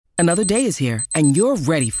Another day is here, and you're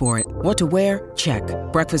ready for it. What to wear? Check.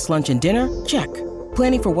 Breakfast, lunch, and dinner? Check.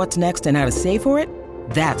 Planning for what's next and how to save for it?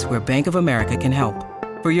 That's where Bank of America can help.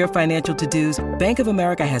 For your financial to-dos, Bank of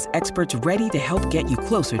America has experts ready to help get you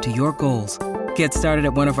closer to your goals. Get started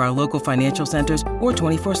at one of our local financial centers or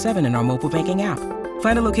 24/7 in our mobile banking app.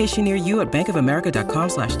 Find a location near you at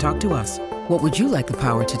bankofamerica.com/talktous. What would you like the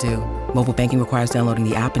power to do? Mobile banking requires downloading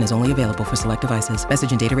the app and is only available for select devices.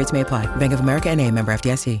 Message and data rates may apply. Bank of America N.A., member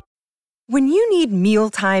FDIC. When you need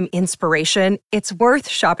mealtime inspiration, it's worth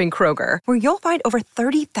shopping Kroger, where you'll find over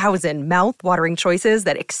 30,000 mouth-watering choices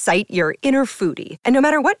that excite your inner foodie. And no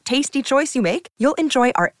matter what tasty choice you make, you'll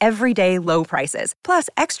enjoy our everyday low prices, plus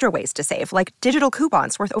extra ways to save, like digital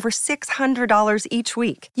coupons worth over $600 each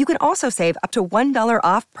week. You can also save up to $1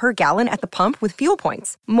 off per gallon at the pump with fuel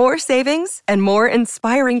points. More savings and more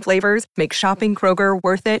inspiring flavors make shopping Kroger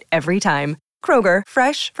worth it every time. Kroger,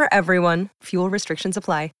 fresh for everyone. Fuel restrictions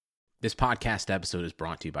apply. This podcast episode is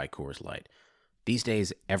brought to you by Coors Light. These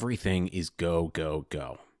days, everything is go, go,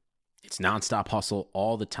 go. It's nonstop hustle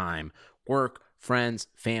all the time. Work, friends,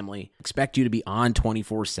 family, expect you to be on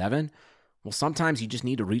 24/7. Well, sometimes you just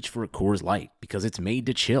need to reach for a Coors Light because it's made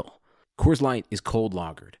to chill. Coors Light is cold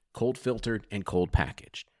lagered, cold filtered, and cold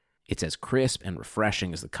packaged. It's as crisp and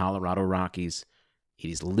refreshing as the Colorado Rockies. It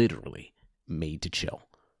is literally made to chill.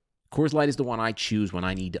 Coors Light is the one I choose when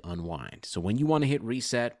I need to unwind. So when you want to hit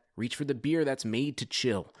reset, reach for the beer that's made to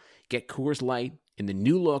chill. Get Coors Light in the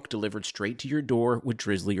new look delivered straight to your door with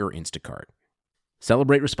Drizzly or Instacart.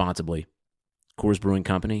 Celebrate responsibly. Coors Brewing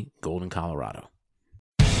Company, Golden, Colorado.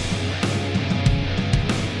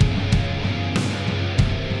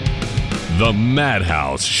 The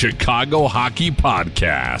Madhouse Chicago Hockey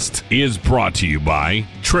Podcast is brought to you by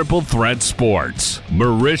Triple Threat Sports,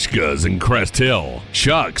 Marishka's in Crest Hill,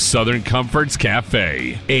 Chuck's Southern Comforts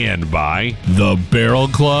Cafe, and by The Barrel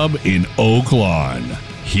Club in Oak Lawn.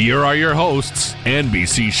 Here are your hosts,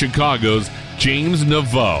 NBC Chicago's James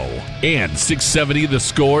Naveau and 670 The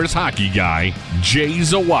Score's hockey guy, Jay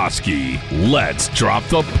Zawaski. Let's drop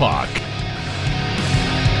the puck.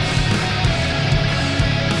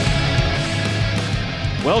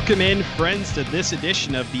 Welcome in, friends, to this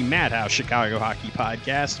edition of the Madhouse Chicago Hockey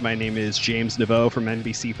Podcast. My name is James Naveau from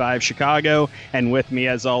NBC5 Chicago, and with me,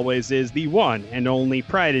 as always, is the one and only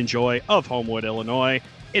pride and joy of Homewood, Illinois.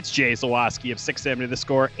 It's Jay Zawaski of 670 The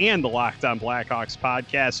Score and the Locked On Blackhawks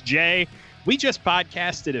podcast. Jay, we just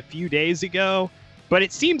podcasted a few days ago, but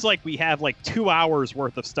it seems like we have like 2 hours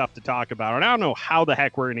worth of stuff to talk about, and I don't know how the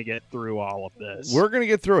heck we're going to get through all of this. We're going to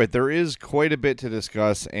get through it. There is quite a bit to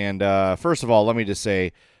discuss, and first of all, let me just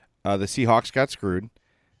say the Seahawks got screwed,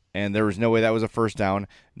 and there was no way that was a first down.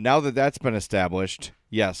 Now that that's been established,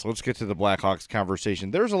 yes, let's get to the Blackhawks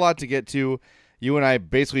conversation. There's a lot to get to. You and I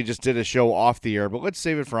basically just did a show off the air, but let's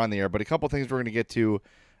save it for on the air. But a couple things we're going to get to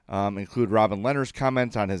include Robin Lehner's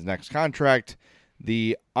comment on his next contract,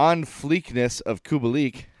 the on-fleekness of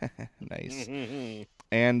Kubalik, nice,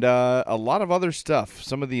 and a lot of other stuff.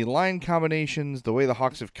 Some of the line combinations, the way the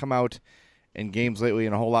Hawks have come out in games lately,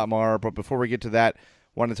 and a whole lot more. But before we get to that, I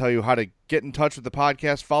want to tell you how to get in touch with the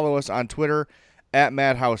podcast. Follow us on Twitter at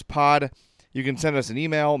MadhousePod. You can send us an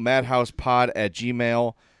email,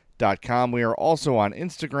 madhousepod@gmail.com. We are also on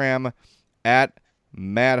Instagram at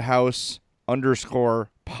madhouse_pod.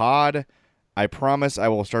 I promise I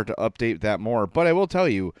will start to update that more, but I will tell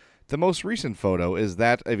you, the most recent photo is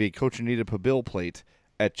that of a Coach Anita Pabil plate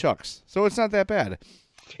at Chuck's, so it's not that bad.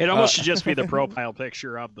 It almost should just be the profile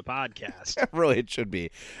picture of the podcast. Really, it should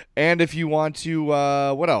be. And if you want to,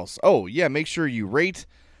 what else? Oh, yeah, make sure you rate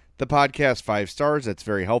the podcast 5 stars. That's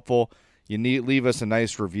very helpful. You need leave us a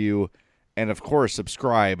nice review, and of course,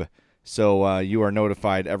 subscribe so you are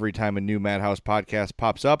notified every time a new Madhouse podcast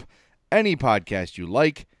pops up. Any podcast you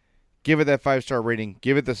like, give it that 5-star rating,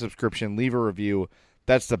 give it the subscription, leave a review.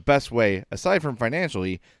 That's the best way, aside from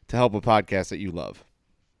financially, to help a podcast that you love.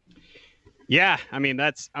 Yeah, I mean,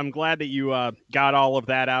 I'm glad that you got all of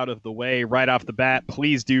that out of the way right off the bat.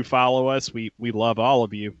 Please do follow us. We love all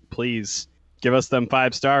of you. Please give us them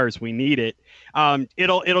 5 stars. We need it.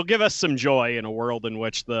 It'll give us some joy in a world in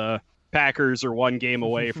which the Packers are 1 game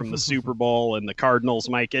away from the Super Bowl, and the Cardinals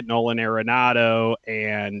might get Nolan Arenado,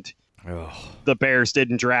 and the Bears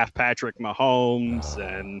didn't draft Patrick Mahomes.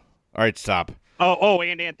 And all right, stop.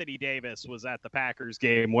 And Anthony Davis was at the Packers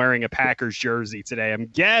game wearing a Packers jersey today. I'm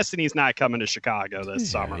guessing he's not coming to Chicago this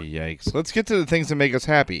summer. Yikes. Let's get to the things that make us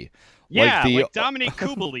happy. Yeah, like Dominic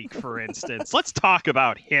Kubalik, for instance. Let's talk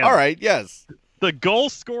about him. All right, yes. The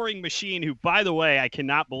goal-scoring machine who, by the way, I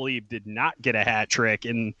cannot believe did not get a hat trick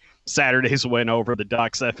in Saturday's win over the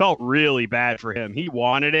Ducks. I felt really bad for him. He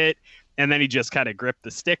wanted it, and then he just kind of gripped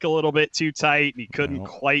the stick a little bit too tight, and he couldn't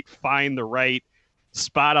quite find the right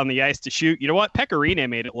spot on the ice to shoot. You know what? Pecorine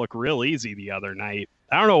made it look real easy the other night.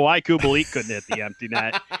 I don't know why Kubalik couldn't hit the empty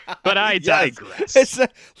net, but I digress. It's not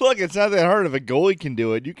that hard. If a goalie can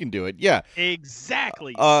do it, you can do it. Yeah.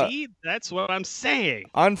 Exactly. See, that's what I'm saying.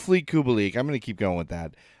 On fleek Kubalik, I'm going to keep going with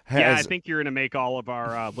that. I think you're going to make all of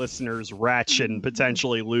our listeners retch and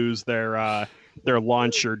potentially lose their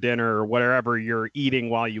lunch or dinner or whatever you're eating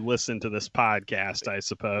while you listen to this podcast, I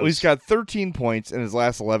suppose. Well, he's got 13 points in his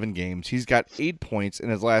last 11 games. He's got 8 points in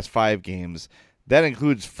his last 5 games. That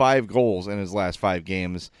includes 5 goals in his last 5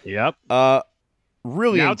 games. Yep.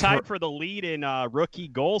 Really now tied for the lead in rookie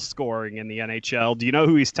goal scoring in the NHL. Do you know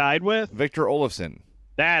who he's tied with? Victor Olofsson.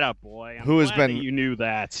 That up, boy. Who has been? You knew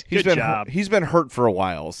that. Good job. He's been hurt for a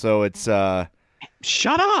while, so it's.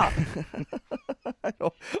 Shut up.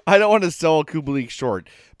 I don't want to sell Kubalik short,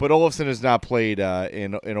 but Olofsson has not played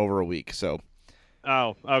in over a week. So.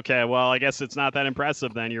 Oh, okay. Well, I guess it's not that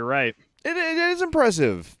impressive then. You're right. It is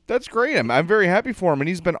impressive. That's great. I'm very happy for him, and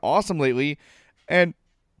he's been awesome lately. And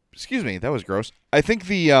excuse me, that was gross. I think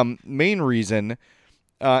the main reason.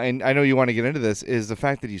 And I know you want to get into this, is the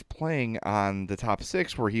fact that he's playing on the top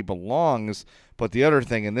 6 where he belongs. But the other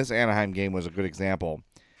thing, in this Anaheim game was a good example.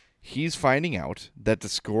 He's finding out that to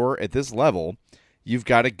score at this level, you've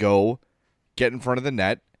got to go get in front of the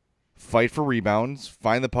net, fight for rebounds,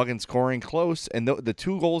 find the puck and scoring close. And the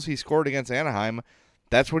 2 goals he scored against Anaheim,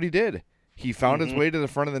 that's what he did. He found his way to the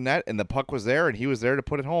front of the net, and the puck was there, and he was there to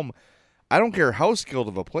put it home. I don't care how skilled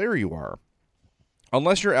of a player you are,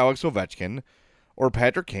 unless you're Alex Ovechkin, or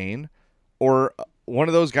Patrick Kane, or one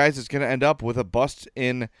of those guys that's going to end up with a bust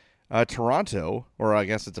in Toronto, or I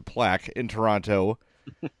guess it's a plaque in Toronto.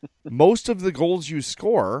 Most of the goals you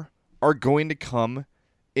score are going to come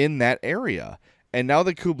in that area. And now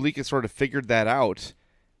that Kubalik has sort of figured that out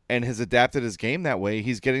and has adapted his game that way,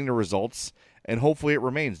 he's getting the results, and hopefully it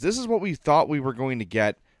remains. This is what we thought we were going to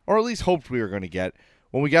get, or at least hoped we were going to get,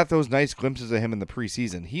 when we got those nice glimpses of him in the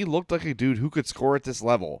preseason. He looked like a dude who could score at this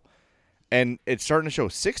level. And it's starting to show.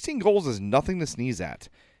 16 goals is nothing to sneeze at.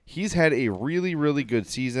 He's had a really, really good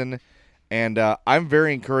season, and I'm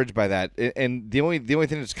very encouraged by that. And the only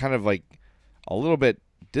thing that's kind of like a little bit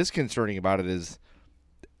disconcerting about it is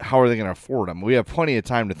how are they going to afford him? We have plenty of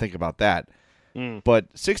time to think about that. But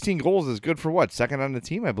 16 goals is good for what? Second on the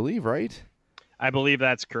team, I believe, right? I believe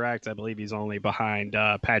that's correct. I believe he's only behind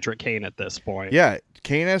Patrick Kane at this point. Yeah,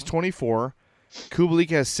 Kane has 24.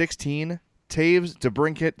 Kubalik has 16. Taves,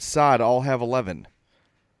 DeBrincat, Saad all have 11.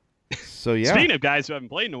 So, yeah. Speaking of guys who haven't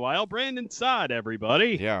played in a while, Brandon Saad,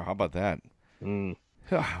 everybody. Yeah, how about that?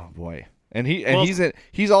 Oh, boy. And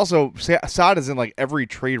he's also, Saad is in like every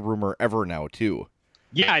trade rumor ever now, too.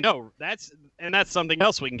 Yeah, I know. That's something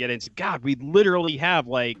else we can get into. God, we literally have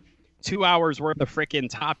like 2 hours worth of freaking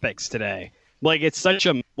topics today. Like, it's such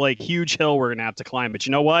a huge hill we're going to have to climb. But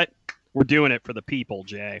you know what? We're doing it for the people,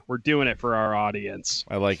 Jay. We're doing it for our audience.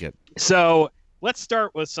 I like it. So let's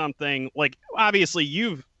start with something like, obviously,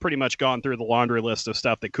 you've pretty much gone through the laundry list of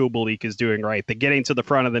stuff that Kubalik is doing right. The getting to the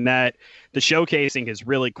front of the net, the showcasing his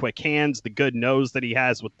really quick hands, the good nose that he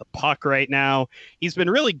has with the puck right now. He's been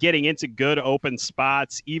really getting into good open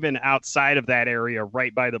spots, even outside of that area,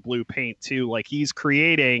 right by the blue paint, too. Like, he's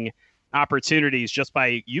creating opportunities just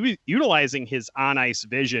by utilizing his on-ice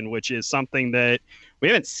vision, which is something that we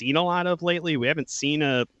haven't seen a lot of lately. We haven't seen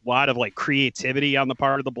a lot of like creativity on the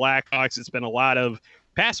part of the Blackhawks. It's been a lot of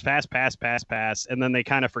pass, and then they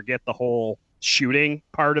kind of forget the whole shooting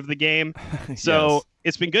part of the game. So Yes.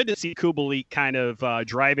 It's been good to see Kubalik kind of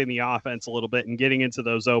driving the offense a little bit and getting into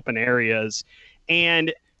those open areas.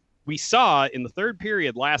 And we saw in the third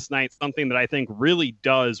period last night something that I think really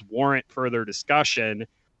does warrant further discussion,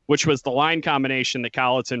 which was the line combination that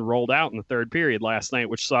Colliton rolled out in the third period last night,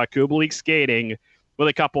 which saw Kubalik skating with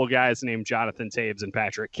a couple of guys named Jonathan Taves and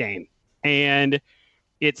Patrick Kane. And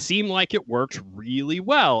it seemed like it worked really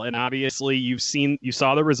well. And obviously you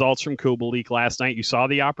saw the results from Kubalik last night. You saw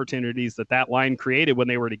the opportunities that line created when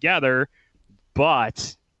they were together,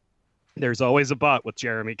 but there's always a but with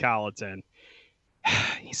Jeremy Colliton.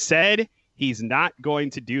 He said he's not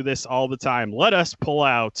going to do this all the time. Let us pull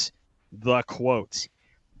out the quote.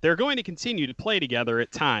 They're going to continue to play together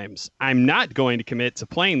at times. I'm not going to commit to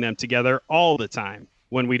playing them together all the time.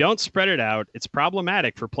 When we don't spread it out, it's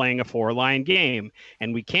problematic for playing a 4-line game,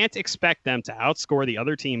 and we can't expect them to outscore the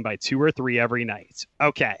other team by 2 or 3 every night.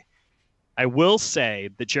 Okay. I will say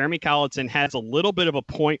that Jeremy Colliton has a little bit of a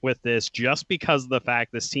point with this just because of the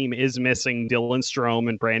fact this team is missing Dylan Strome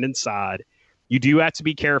and Brandon Saad. You do have to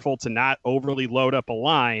be careful to not overly load up a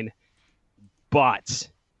line, but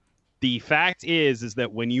The fact is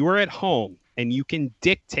that when you are at home and you can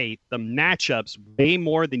dictate the matchups way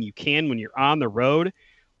more than you can when you're on the road,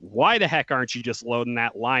 why the heck aren't you just loading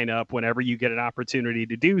that lineup whenever you get an opportunity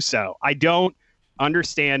to do so? I don't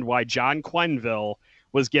understand why John Quenneville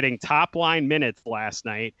was getting top line minutes last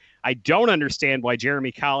night. I don't understand why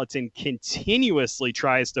Jeremy Colliton continuously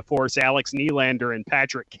tries to force Alex Nylander and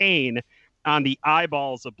Patrick Kane on the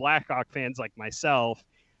eyeballs of Blackhawk fans like myself.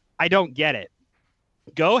 I don't get it.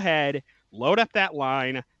 Go ahead, load up that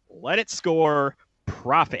line, let it score,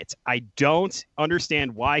 profit. I don't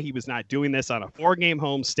understand why he was not doing this on a 4-game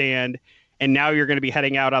homestand, and now you're going to be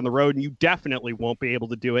heading out on the road, and you definitely won't be able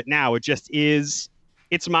to do it now. It just is,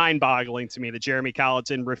 it's mind-boggling to me that Jeremy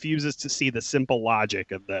Colliton refuses to see the simple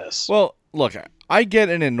logic of this. Well, look, I get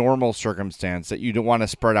in a normal circumstance that you don't want to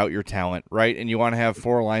spread out your talent, right? And you want to have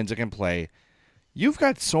 4 lines that can play. You've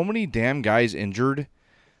got so many damn guys injured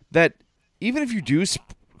that even if you do,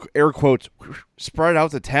 air quotes, spread out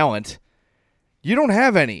the talent, you don't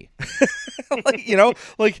have any.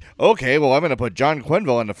 Okay, well, I'm going to put John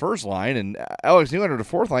Quenneville on the first line and Alex Nylander on the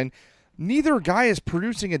fourth line. Neither guy is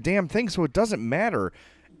producing a damn thing, so it doesn't matter.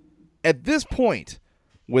 At this point,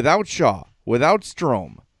 without Shaw, without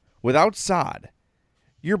Strome, without Saad,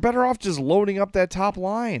 you're better off just loading up that top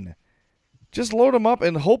line. Just load them up,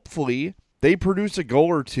 and hopefully they produce a goal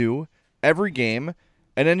or two every game,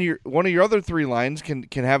 and then one of your other 3 lines can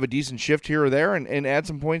have a decent shift here or there and add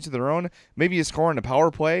some points of their own. Maybe you score on a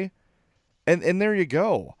power play, and there you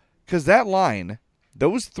go. Because that line,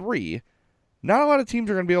 those 3, not a lot of teams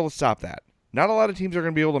are going to be able to stop that. Not a lot of teams are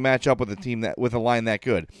going to be able to match up with a line that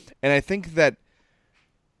good. And I think that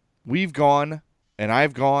we've gone, and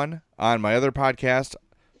I've gone on my other podcast,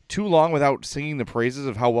 too long without singing the praises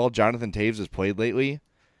of how well Jonathan Toews has played lately.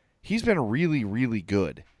 He's been really, really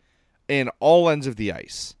good in all ends of the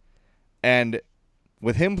ice. And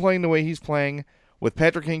with him playing the way he's playing, with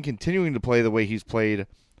Patrick Kane continuing to play the way he's played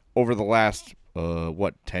over the last,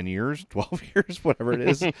 10 years, 12 years, whatever it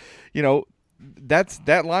is,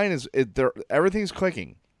 that line is, everything's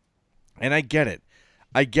clicking. And I get it.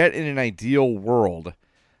 I get in an ideal world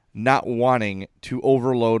not wanting to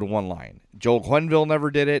overload one line. Joel Quenneville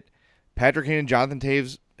never did it. Patrick Kane and Jonathan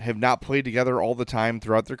Toews have not played together all the time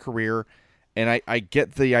throughout their career. And I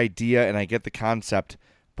get the idea and I get the concept,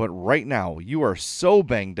 but right now you are so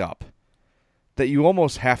banged up that you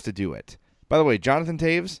almost have to do it. By the way, Jonathan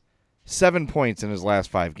Toews, 7 points in his last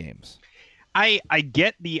 5 games. I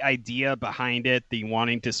get the idea behind it, the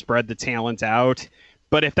wanting to spread the talent out,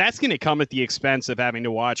 but if that's going to come at the expense of having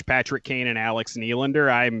to watch Patrick Kane and Alex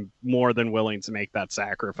Nylander, I'm more than willing to make that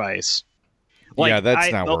sacrifice.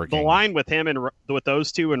 That's not working. The line with him and with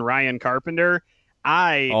those two and Ryan Carpenter,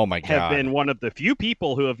 have been one of the few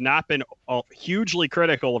people who have not been hugely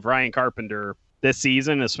critical of Ryan Carpenter this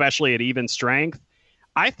season, especially at even strength.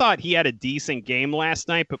 I thought he had a decent game last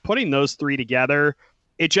night, but putting those 3 together,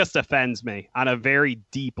 it just offends me on a very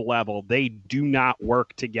deep level. They do not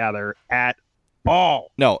work together at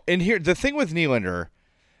all. No, and here, the thing with Nylander,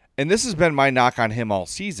 and this has been my knock on him all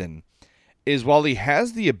season, is while he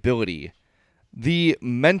has the ability, the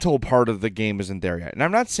mental part of the game isn't there yet. And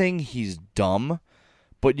I'm not saying he's dumb,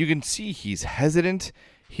 but you can see he's hesitant.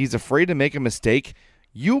 He's afraid to make a mistake.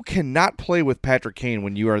 You cannot play with Patrick Kane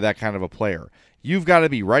when you are that kind of a player. You've got to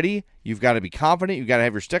be ready. You've got to be confident. You've got to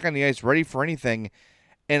have your stick on the ice ready for anything.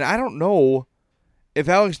 And I don't know if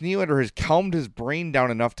Alex Nylander has calmed his brain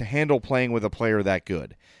down enough to handle playing with a player that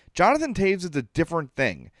good. Jonathan Toews is a different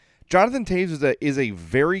thing. Jonathan Toews is a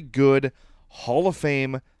very good Hall of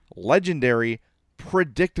Fame, legendary,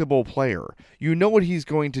 predictable player. You know what he's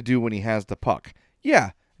going to do when he has the puck.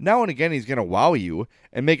 Yeah, now and again he's going to wow you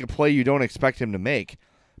and make a play you don't expect him to make.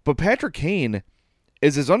 But Patrick Kane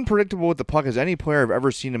is as unpredictable with the puck as any player I've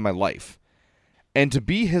ever seen in my life. And to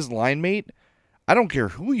be his line mate, I don't care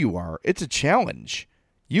who you are, it's a challenge.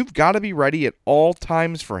 You've got to be ready at all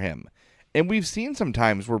times for him. And we've seen some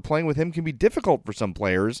times where playing with him can be difficult for some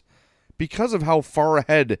players because of how far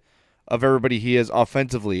ahead of everybody he is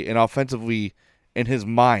offensively in his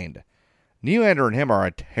mind. Nylander and him are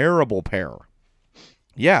a terrible pair.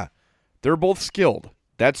 Yeah, they're both skilled.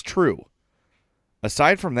 That's true.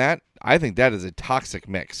 Aside from that, I think that is a toxic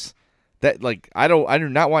mix. I do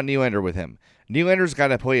not want Nylander with him. Nylander's got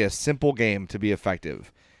to play a simple game to be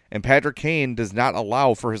effective. And Patrick Kane does not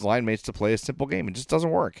allow for his line mates to play a simple game. It just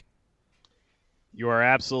doesn't work. You are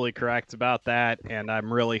absolutely correct about that, and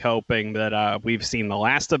I'm really hoping that we've seen the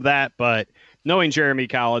last of that. But knowing Jeremy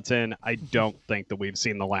Colliton, I don't think that we've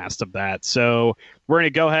seen the last of that. So we're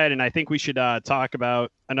going to go ahead, and I think we should talk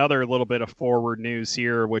about another little bit of forward news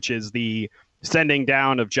here, which is the sending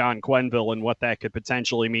down of John Quenneville and what that could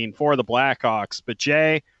potentially mean for the Blackhawks. But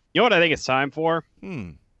Jay, you know what I think it's time for?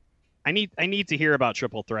 I need to hear about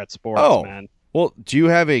Triple Threat Sports, man. Well, do you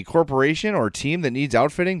have a corporation or team that needs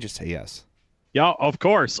outfitting? Just say yes. Yeah, of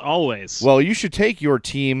course, always. Well, you should take your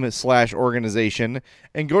team/organization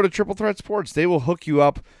and go to Triple Threat Sports. They will hook you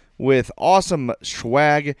up with awesome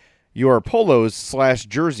swag. Your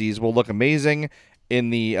polos/jerseys will look amazing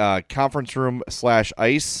in the conference room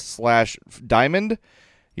 /ice/diamond.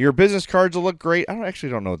 Your business cards will look great. I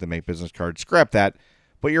don't know what they make business cards. Scrap that.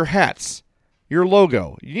 But your hats, your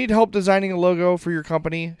logo. You need help designing a logo for your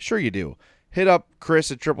company? Sure you do. Hit up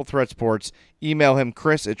Chris at Triple Threat Sports. Email him,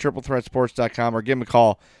 chris@triplethreatsports.com, or give him a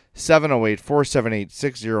call,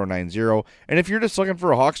 708-478-6090. And if you're just looking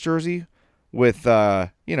for a Hawks jersey with,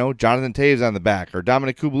 Jonathan Taves on the back or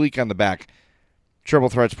Dominic Kubalik on the back, Triple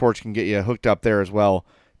Threat Sports can get you hooked up there as well.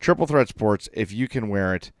 Triple Threat Sports, if you can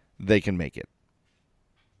wear it, they can make it.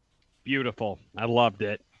 Beautiful. I loved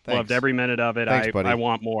it. Thanks. Loved every minute of it. Thanks, buddy. I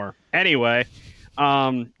want more. Anyway,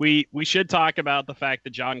 we should talk about the fact that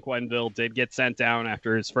John Quenneville did get sent down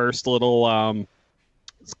after his first little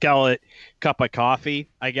skillet cup of coffee,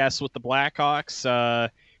 I guess, with the Blackhawks.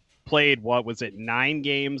 Played, 9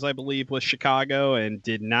 games, I believe, with Chicago, and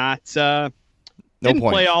didn't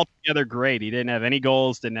play altogether great. He didn't have any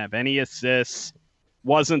goals, didn't have any assists.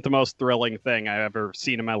 Wasn't the most thrilling thing I've ever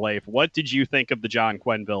seen in my life. What did you think of the John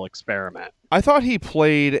Quenneville experiment? I thought he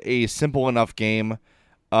played a simple enough game.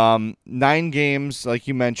 9 games, like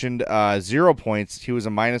you mentioned, 0 points. He was a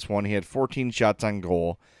 -1. He had 14 shots on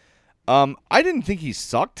goal. I didn't think he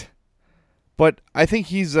sucked, but I think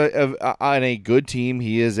he's on a good team.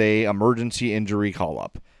 He is a emergency injury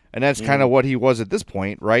call-up, and that's kind of what he was at this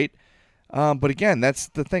point, right? But again, that's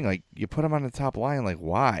the thing. Like, you put him on the top line, like,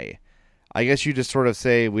 why? I guess you just sort of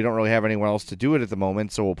say, we don't really have anyone else to do it at the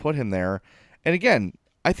moment, so we'll put him there. And again,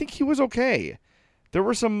 I think he was okay. There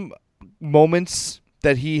were some moments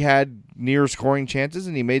that he had near scoring chances,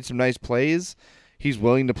 and he made some nice plays. He's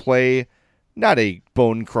willing to play not a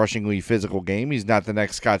bone-crushingly physical game. He's not the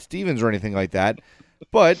next Scott Stevens or anything like that,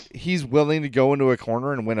 but he's willing to go into a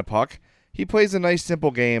corner and win a puck. He plays a nice,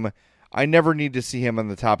 simple game. I never need to see him in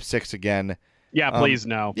the top 6 again. Yeah, please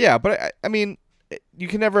no. Yeah, but I mean, you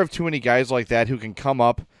can never have too many guys like that who can come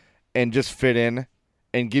up and just fit in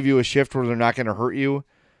and give you a shift where they're not going to hurt you.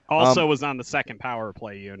 Also was on the second power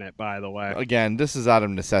play unit, by the way. Again, this is out of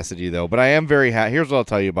necessity, though. But I am very happy. Here's what I'll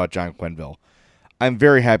tell you about John Quenneville. I'm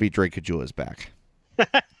very happy Drake Caggiula is back.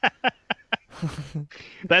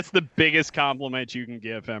 That's the biggest compliment you can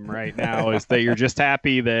give him right now, is that you're just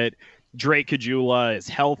happy that Drake Caggiula is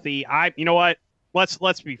healthy. You know what?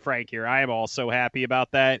 Let's be frank here. I am also happy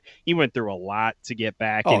about that. He went through a lot to get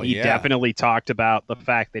back, and he definitely talked about the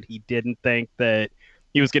fact that he didn't think that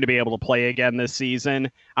he was going to be able to play again this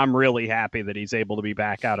season. I'm really happy that he's able to be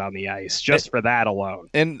back out on the ice just for that alone.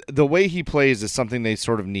 And the way he plays is something they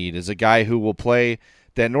sort of need, is a guy who will play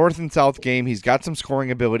that north and south game. He's got some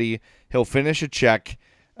scoring ability. He'll finish a check.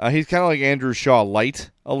 He's kind of like Andrew Shaw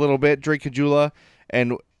light a little bit, Drake Caggiula.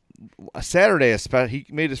 And Saturday, he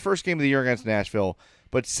made his first game of the year against Nashville,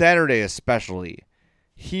 but Saturday especially,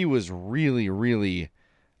 he was really, really,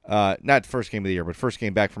 not first game of the year, but first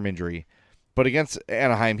game back from injury. But against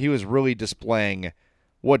Anaheim, he was really displaying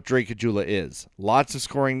what Drake Caggiula is. Lots of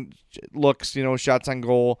scoring looks, shots on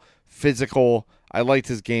goal, physical. I liked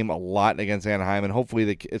his game a lot against Anaheim, and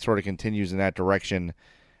hopefully it sort of continues in that direction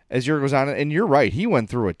as year goes on. And you're right, he went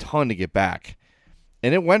through a ton to get back.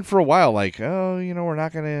 And it went for a while like, we're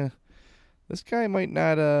not going to – this guy might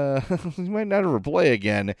not he might not ever play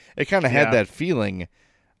again. It kind of had that feeling,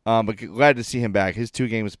 but glad to see him back. His 2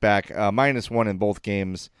 games back, -1 in both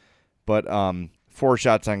games. But 4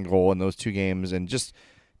 shots on goal in those 2 games, and just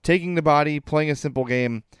taking the body, playing a simple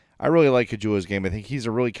game. I really like Caggiula's game. I think he's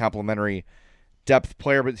a really complimentary depth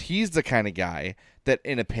player, but he's the kind of guy that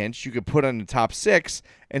in a pinch you could put on the top 6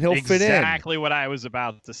 and he'll fit in. Exactly what I was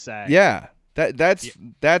about to say. Yeah, that's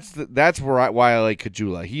why I like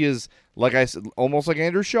Caggiula. He is, like I said, almost like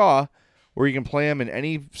Andrew Shaw, where you can play him in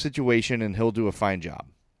any situation and he'll do a fine job.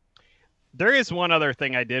 There is one other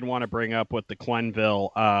thing I did want to bring up with the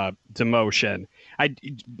Quenneville demotion.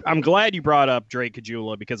 I'm glad you brought up Drake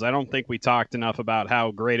Caggiula, because I don't think we talked enough about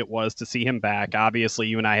how great it was to see him back. Obviously,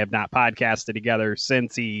 you and I have not podcasted together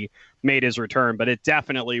since he made his return, but it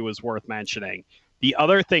definitely was worth mentioning. The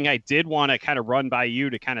other thing I did want to kind of run by you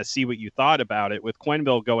to kind of see what you thought about it, with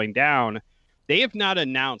Quenneville going down, they have not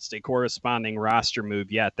announced a corresponding roster move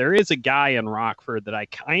yet. There is a guy in Rockford that I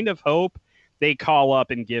kind of hope they call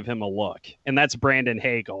up and give him a look. And that's Brandon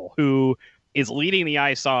Hagel, who is leading the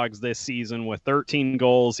Ice Hogs this season with 13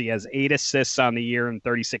 goals. He has 8 assists on the year in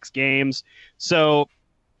 36 games. So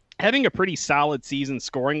having a pretty solid season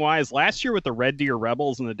scoring-wise. Last year with the Red Deer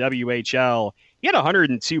Rebels in the WHL, he had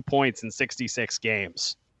 102 points in 66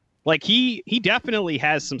 games. Like, he definitely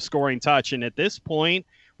has some scoring touch, and at this point,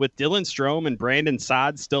 with Dylan Strome and Brandon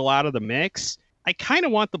Saad still out of the mix, I kind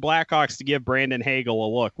of want the Blackhawks to give Brandon Hagel a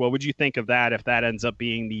look. What would you think of that if that ends up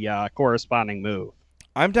being the corresponding move?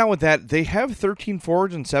 I'm down with that. They have 13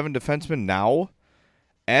 forwards and 7 defensemen now,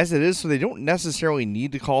 as it is, so they don't necessarily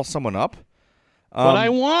need to call someone up. But I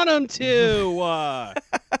want them to.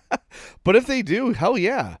 But if they do, hell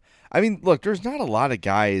yeah. I mean, look, there's not a lot of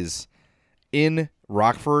guys in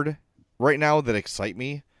Rockford right now that excite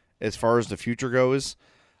me as far as the future goes.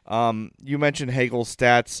 You mentioned Hagel's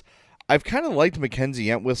stats. I've kind of liked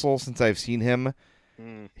Mackenzie Entwistle since I've seen him.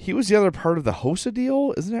 He was the other part of the Hossa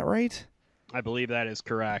deal, isn't that right? I believe that is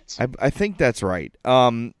correct. I think that's right.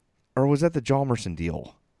 Or was that the Hjalmarsson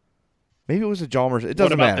deal? Maybe it was the Hjalmarsson. It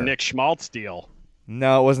doesn't matter. What about the Nick Schmaltz deal?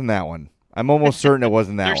 No, it wasn't that one. I'm almost certain it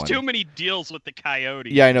wasn't that There's one. There's too many deals with the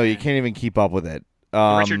Coyotes. Yeah, I know. You can't even keep up with it.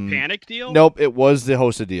 Richard Panik deal? Nope, it was the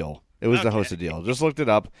Hossa deal. It was the Hossa deal. Just looked it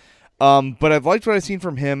up. But I've liked what I've seen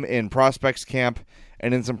from him in prospects camp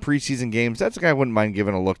and in some preseason games. That's a guy I wouldn't mind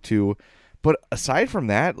giving a look to. But aside from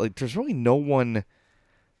that, like, there's really no one.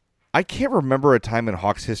 I can't remember a time in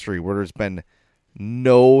Hawks history where there's been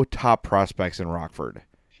no top prospects in Rockford.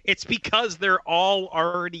 It's because they're all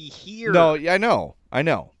already here. No, yeah, I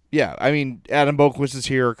know. Yeah, I mean, Adam Boquist is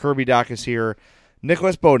here. Kirby Doc is here.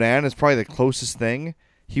 Nicholas Beaudin is probably the closest thing.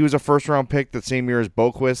 He was a first-round pick the same year as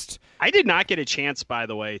Boquist. I did not get a chance, by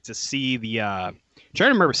the way, to see the I'm trying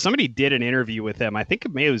to remember. Somebody did an interview with him. I think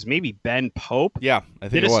it was maybe Ben Pope. Yeah, I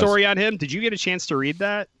think did it was. A story on him. Did you get a chance to read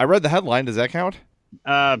that? I read the headline. Does that count?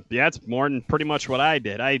 Yeah, it's more than pretty much what I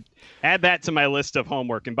did. I add that to my list of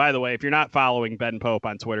homework. And by the way, if you're not following Ben Pope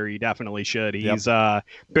on Twitter, you definitely should. He's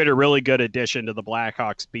been a really good addition to the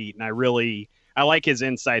Blackhawks beat, and I like his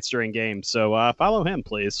insights during games. So follow him,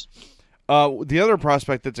 please. The other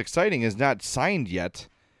prospect that's exciting is not signed yet.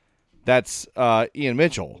 That's Ian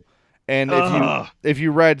Mitchell. And if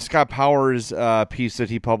you read Scott Powers' piece that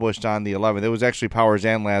he published on the 11th, it was actually Powers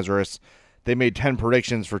and Lazarus. They made 10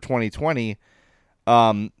 predictions for 2020.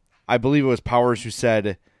 I believe it was Powers who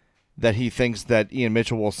said that he thinks that Ian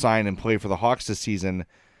Mitchell will sign and play for the Hawks this season.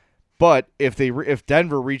 But if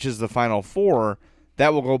Denver reaches the Final Four,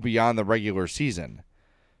 that will go beyond the regular season.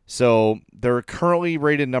 So they're currently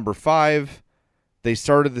rated number 5. They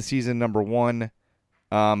started the season number 1,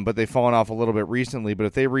 but they've fallen off a little bit recently. But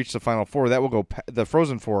if they reach the Final Four, that will go the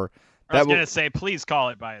Frozen Four. I was going to say, please call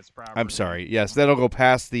it by its proper I'm sorry. Yes, that'll go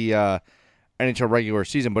past the NHL regular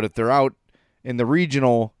season. But if they're out in the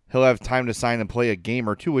regional, he'll have time to sign and play a game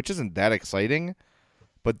or two, which isn't that exciting.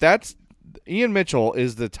 But Ian Mitchell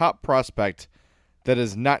is the top prospect that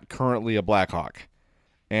is not currently a Blackhawk.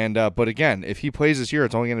 And but again, if he plays this year,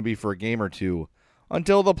 it's only going to be for a game or two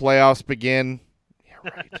until the playoffs begin.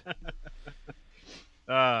 Yeah,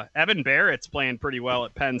 right. Evan Barrett's playing pretty well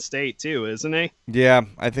at Penn State too, isn't he? Yeah,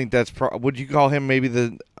 I think that's. Would you call him maybe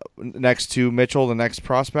the next to Mitchell, the next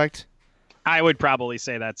prospect? I would probably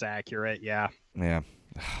say that's accurate. Yeah. Yeah.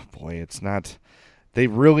 Oh, boy, it's not. They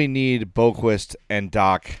really need Boquist and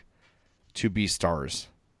Doc to be stars.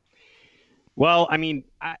 Well, I mean,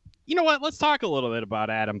 you know what? Let's talk a little bit about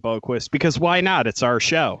Adam Boquist, because why not? It's our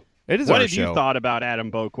show. It is our show. What have you thought about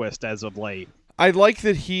Adam Boquist as of late? I like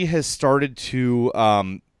that he has started to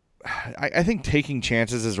I think taking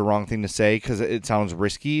chances is the wrong thing to say because it sounds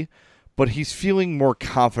risky, but he's feeling more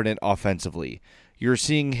confident offensively. You're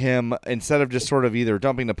seeing him, instead of just sort of either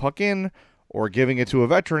dumping the puck in or giving it to a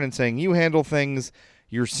veteran and saying, you handle things,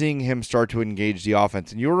 you're seeing him start to engage the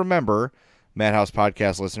offense. And you'll remember, Madhouse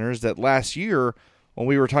Podcast listeners, that last year when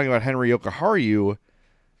we were talking about Henry Jokiharju,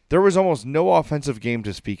 there was almost no offensive game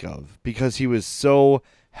to speak of because he was so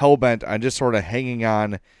hell-bent on just sort of hanging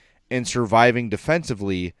on and surviving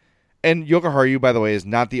defensively. And Jokiharju, by the way, is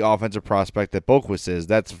not the offensive prospect that Boquist is.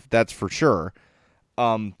 That's for sure.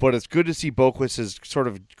 But it's good to see Boquist has sort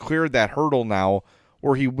of cleared that hurdle now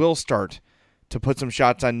where he will start to put some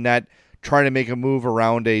shots on net, try to make a move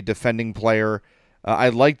around a defending player. I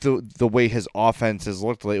like the way his offense has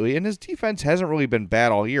looked lately, and his defense hasn't really been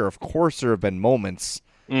bad all year. Of course, there have been moments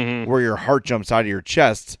where your heart jumps out of your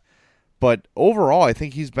chest, but overall, I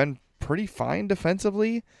think he's been pretty fine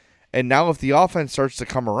defensively. And now if the offense starts to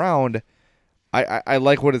come around, I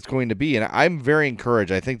like what it's going to be, and I'm very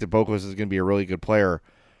encouraged. I think that Boquist is going to be a really good player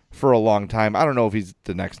for a long time. I don't know if he's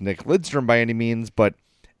the next Nick Lidstrom by any means, but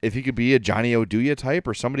if he could be a Johnny Oduya type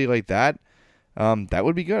or somebody like that, that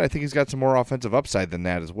would be good. I think he's got some more offensive upside than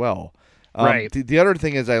that as well. Right. The other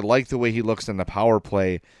thing is I like the way he looks in the power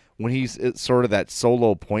play when he's sort of that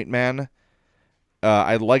solo point man.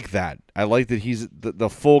 I like that. I like that he's the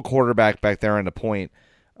full quarterback back there on the point.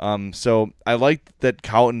 So I like that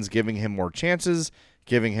Colliton's giving him more chances,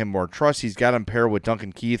 giving him more trust. He's got him paired with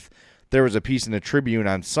Duncan Keith. There was a piece in the Tribune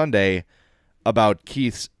on Sunday about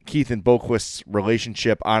Keith and Boquist's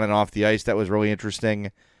relationship on and off the ice. That was really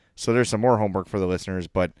interesting. So there's some more homework for the listeners,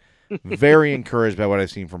 but very encouraged by what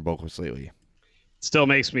I've seen from Boquist lately. Still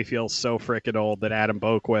makes me feel so freaking old that Adam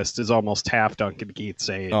Boquist is almost half Duncan Keith's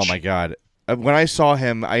age. Oh my God. When I saw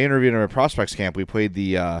him, I interviewed him at Prospects Camp. We played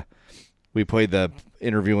the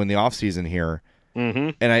interview in the offseason here. Mm-hmm.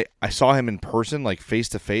 And I saw him in person, like face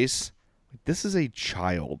to face. This is a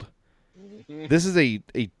child. This is a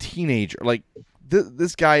teenager. Like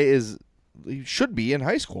this guy he should be in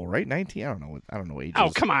high school, right? 19. I don't know age.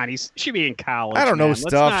 Oh, come on. He should be in college. I don't know man.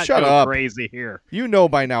 stuff. Let's not Shut go up. Crazy here. You know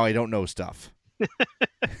by now I don't know stuff.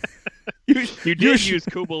 You did use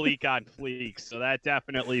Kubalik on Fleek, so that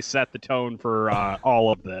definitely set the tone for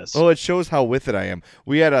all of this. Well, it shows how with it I am.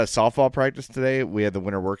 We had a softball practice today. We had the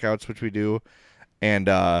winter workouts, which we do, and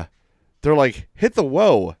they're like, "Hit the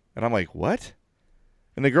whoa," and I'm like, "What?"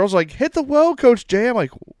 And the girls are like, "Hit the whoa, Coach J." I'm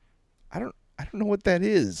like, I don't know what that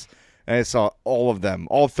is. And I saw all of them,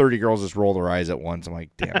 all 30 girls just roll their eyes at once. I'm like,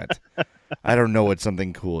 damn it. I don't know what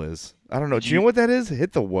something cool is. I don't know. Do you know what that is?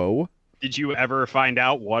 Hit the whoa. Did you ever find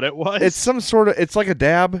out what it was? It's some sort of, it's like a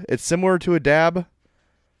dab. It's similar to a dab.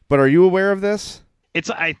 But are you aware of this?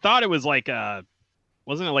 I thought it was like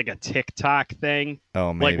wasn't it like a TikTok thing?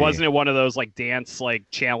 Oh, maybe. Like, wasn't it one of those like dance like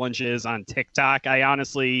challenges on TikTok? I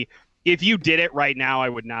honestly, if you did it right now, I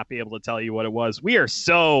would not be able to tell you what it was.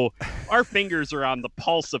 Our fingers are on the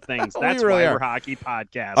pulse of things. That's really why are. we're hockey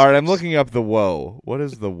podcasts. All right, I'm looking up the whoa. What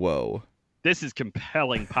is the whoa? This is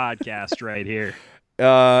compelling podcast right here.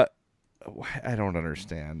 I don't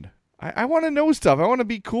understand. I want to know stuff. I want to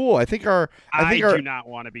be cool. I do not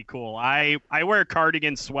want to be cool. I wear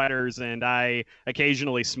cardigan sweaters and I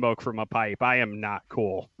occasionally smoke from a pipe. I am not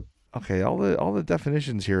cool. Okay, all the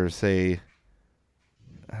definitions here say,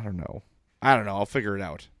 I don't know. I'll figure it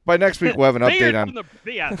out. By next week, we'll have an update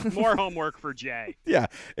on. More homework for Jay. Yeah,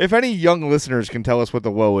 if any young listeners can tell us what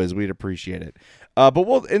the whoa is, we'd appreciate it.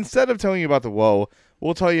 But instead of telling you about the whoa,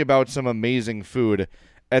 we'll tell you about some amazing food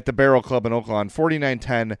at the Barrel Club in Oakland,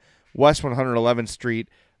 4910 West 111th Street.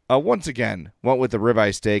 Once again, went with the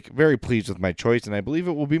ribeye steak. Very pleased with my choice, and I believe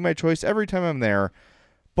it will be my choice every time I'm there.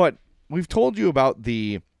 But we've told you about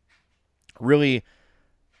the really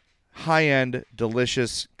high-end,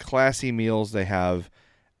 delicious, classy meals they have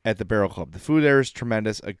at the Barrel Club. The food there is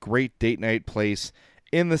tremendous, a great date night place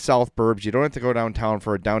in the South Burbs. You don't have to go downtown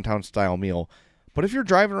for a downtown-style meal. But if you're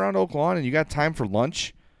driving around Oak Lawn and you got time for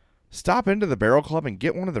lunch, stop into the Barrel Club and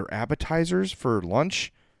get one of their appetizers for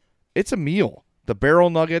lunch. It's a meal. The barrel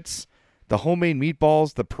nuggets, the homemade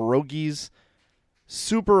meatballs, the pierogies,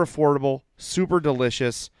 super affordable, super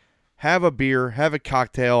delicious. Have a beer, have a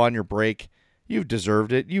cocktail on your break. You've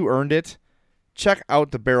deserved it. You earned it. Check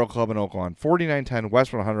out the Barrel Club in Oak Lawn, 4910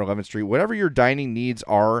 West 111th Street. Whatever your dining needs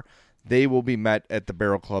are, they will be met at the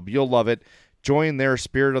Barrel Club. You'll love it. Join their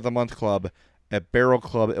Spirit of the Month Club at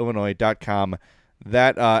barrelclubillinois.com.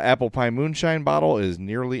 That apple pie moonshine bottle is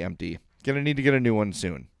nearly empty. Gonna need to get a new one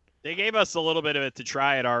soon. They gave us a little bit of it to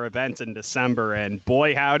try at our event in December, and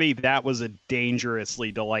boy howdy, that was a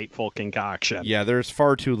dangerously delightful concoction. Yeah, there's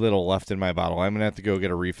far too little left in my bottle. I'm gonna have to go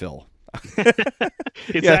get a refill.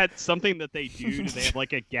 Is that something that they do? Do they have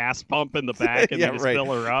like a gas pump in the back and they just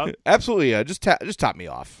fill her up? Absolutely, yeah. Just top me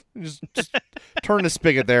off. Just turn the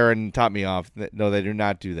spigot there and top me off. No, they do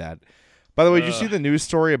not do that. By the way, did you see the news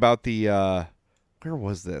story about the where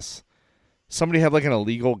was this? Somebody had like an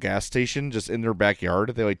illegal gas station just in their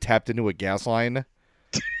backyard. They like tapped into a gas line.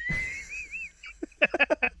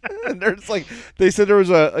 And there's like, they said there was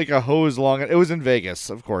a hose long. It was in Vegas,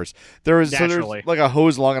 of course. There's like a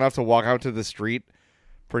hose long enough to walk out to the street.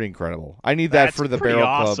 Pretty incredible. I need that for the Barrel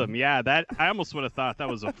Club. That's awesome. Yeah, that I almost would have thought that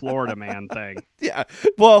was a Florida man thing. Yeah,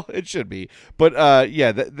 well, it should be. But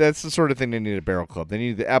yeah, that's the sort of thing they need at Barrel Club. They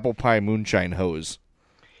need the apple pie moonshine hose.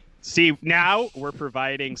 See, now we're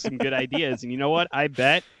providing some good ideas. And you know what? I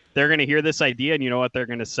bet they're going to hear this idea, and you know what they're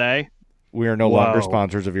going to say? We are no longer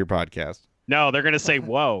sponsors of your podcast. No, they're going to say,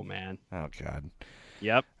 whoa, man. Oh, God.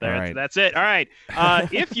 Yep, right. That's it. All right.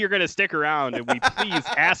 If you're going to stick around, and we please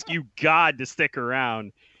ask you, God, to stick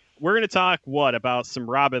around, we're going to talk, about some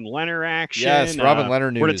Robin Lehner action? Yes, Robin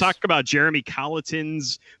Lehner news. We're going to talk about Jeremy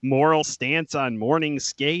Colliton's moral stance on morning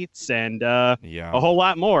skates and a whole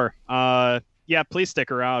lot more. yeah, please stick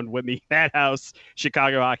around when the Madhouse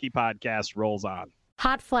Chicago Hockey Podcast rolls on.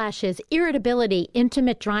 Hot flashes, irritability,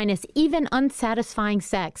 intimate dryness, even unsatisfying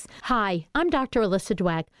sex. Hi, I'm Dr. Alyssa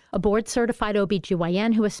Dweck, a board-certified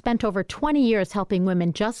OBGYN who has spent over 20 years helping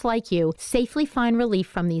women just like you safely find relief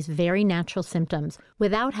from these very natural symptoms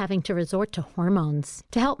without having to resort to hormones.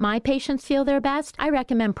 To help my patients feel their best, I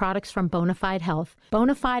recommend products from Bonafide Health.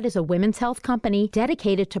 Bonafide is a women's health company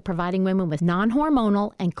dedicated to providing women with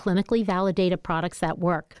non-hormonal and clinically validated products that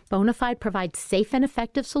work. Bonafide provides safe and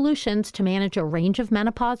effective solutions to manage a range of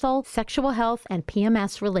menopausal, sexual health, and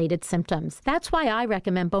PMS-related symptoms. That's why I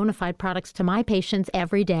recommend Bonafide products to my patients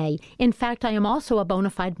every day. In fact, I am also a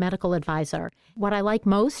Bonafide medical advisor. What I like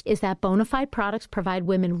most is that Bonafide products provide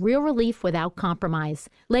women real relief without compromise.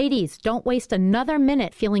 Ladies, don't waste another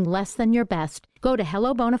minute feeling less than your best. Go to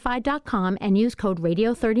hellobonafide.com and use code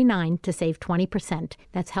radio39 to save 20%.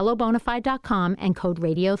 That's hellobonafide.com and code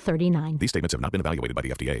radio39. These statements have not been evaluated by the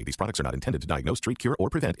FDA. These products are not intended to diagnose, treat, cure, or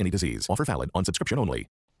prevent any disease. Offer valid on subscription only.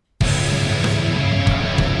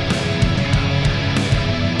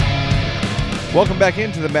 Welcome back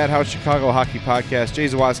into the Madhouse Chicago Hockey Podcast. Jay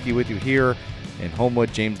Zawaski with you here in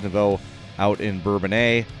Homewood. James Naveau out in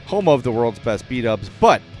Bourbonnais, home of the world's best B-dubs.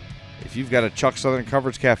 But if you've got a Chuck Southern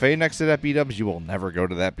Comforts Cafe next to that B-dubs, you will never go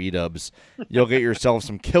to that B-dubs. You'll get yourself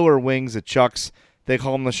some killer wings at Chuck's. They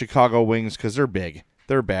call them the Chicago wings because they're big,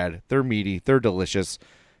 they're bad, they're meaty, they're delicious.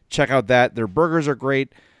 Check out that. Their burgers are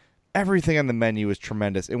great. Everything on the menu is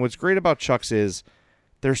tremendous. And what's great about Chuck's is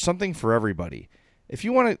there's something for everybody. If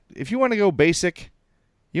you want to go basic,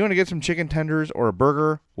 you want to get some chicken tenders or a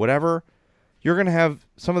burger, whatever, you're going to have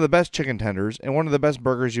some of the best chicken tenders and one of the best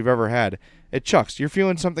burgers you've ever had at Chuck's. You're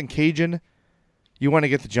feeling something Cajun, you want to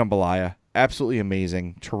get the jambalaya. Absolutely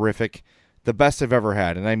amazing, terrific, the best I've ever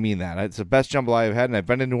had, and I mean that. It's the best jambalaya I've had, and I've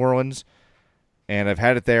been to New Orleans, and I've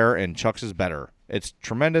had it there, and Chuck's is better. It's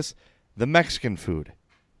tremendous. The Mexican food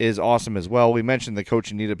is awesome as well. We mentioned the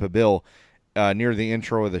Coach Anita Pabil near the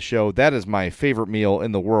intro of the show. That is my favorite meal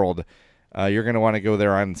in the world. You're going to want to go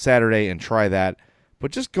there on Saturday and try that.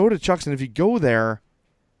 But just go to Chuck's, and if you go there,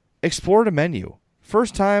 explore the menu.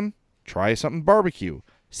 First time, try something barbecue.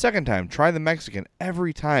 Second time, try the Mexican.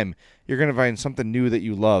 Every time, you're going to find something new that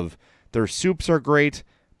you love. Their soups are great,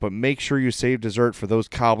 but make sure you save dessert for those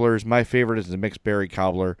cobblers. My favorite is the mixed berry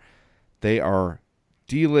cobbler. They are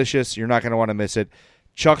delicious. You're not going to want to miss it.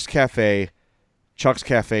 Chuck's Cafe,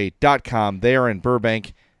 chuckscafe.com. They are in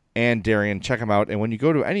Burbank and Darien. Check them out. And when you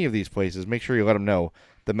go to any of these places, make sure you let them know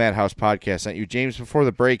the Madhouse Podcast sent you. James, before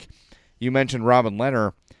the break, you mentioned Robin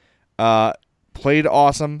Lehner. Played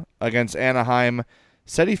awesome against Anaheim.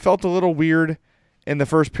 Said he felt a little weird in the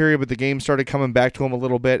first period, but the game started coming back to him a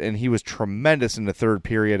little bit, and he was tremendous in the third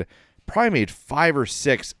period. Probably made 5 or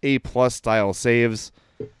 6 A-plus style saves.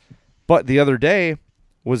 But the other day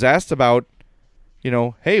was asked about,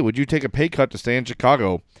 hey, would you take a pay cut to stay in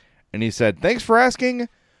Chicago? And he said, thanks for asking,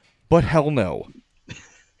 but hell no.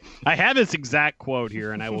 I have his exact quote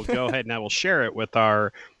here, and I will go ahead and I will share it with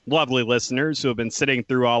our lovely listeners who have been sitting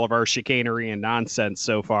through all of our chicanery and nonsense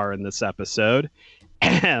so far in this episode.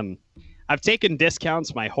 I've taken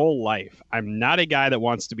discounts my whole life. I'm not a guy that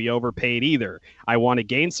wants to be overpaid either. I want to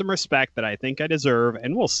gain some respect that I think I deserve,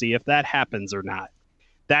 and we'll see if that happens or not.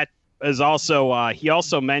 That is also, he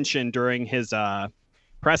also mentioned during his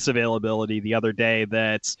press availability the other day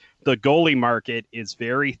that the goalie market is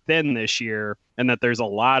very thin this year and that there's a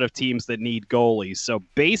lot of teams that need goalies. So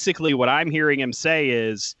basically what I'm hearing him say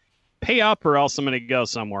is pay up or else I'm going to go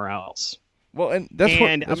somewhere else. Well, and that's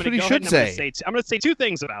what he should say. I'm going to say two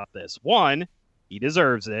things about this. One, he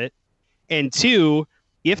deserves it. And two,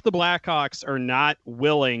 if the Blackhawks are not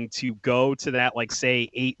willing to go to that, like, say,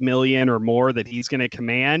 $8 million or more that he's going to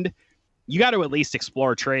command, you got to at least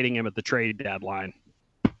explore trading him at the trade deadline.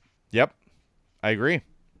 Yep, I agree.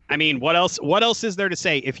 I mean, what else is there to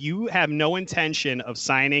say? If you have no intention of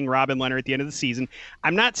signing Robin Lehner at the end of the season,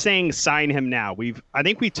 I'm not saying sign him now. I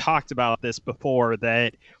think we talked about this before,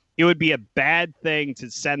 that it would be a bad thing to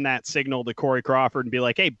send that signal to Corey Crawford and be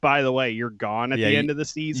like, hey, by the way, you're gone at the end of the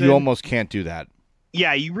season. You almost can't do that.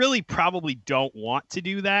 Yeah, you really probably don't want to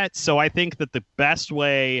do that. So I think that the best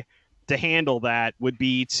way to handle that would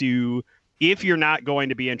be to, if you're not going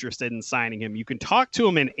to be interested in signing him, you can talk to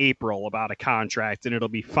him in April about a contract and it'll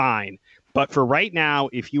be fine. But for right now,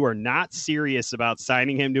 if you are not serious about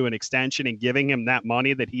signing him to an extension and giving him that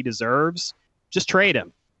money that he deserves, just trade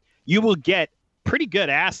him. You will get pretty good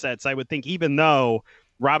assets, I would think, even though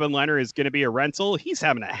Robin Lehner is going to be a rental. He's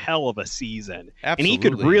having a hell of a season. Absolutely. And he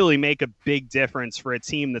could really make a big difference for a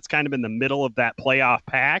team that's kind of in the middle of that playoff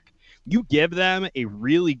pack. You give them a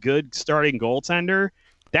really good starting goaltender,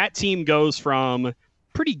 that team goes from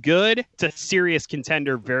pretty good to serious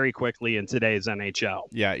contender very quickly in today's NHL.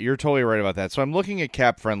 Yeah, you're totally right about that. So I'm looking at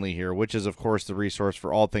Cap Friendly here, which is, of course, the resource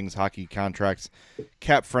for all things hockey contracts,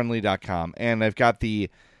 capfriendly.com. And I've got I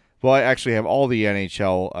actually have all the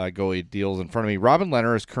NHL goalie deals in front of me. Robin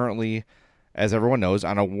Lehner is currently, as everyone knows,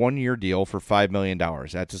 on a 1-year deal for $5 million.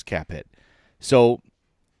 That's his cap hit. So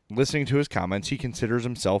listening to his comments, he considers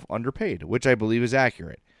himself underpaid, which I believe is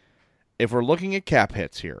accurate. If we're looking at cap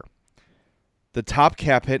hits here, the top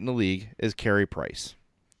cap hit in the league is Carey Price,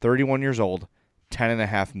 31 years old,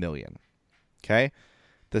 $10.5 million. Okay?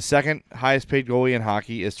 The second highest paid goalie in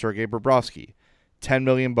hockey is Sergei Bobrovsky, $10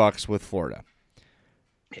 million with Florida.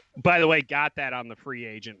 By the way, got that on the free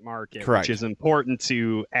agent market, Correct. Which is important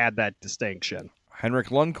to add that distinction. Henrik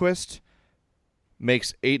Lundqvist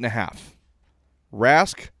makes 8.5.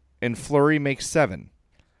 Rask and Fleury makes 7.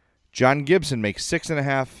 John Gibson makes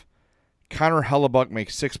 6.5. Connor Hellebuck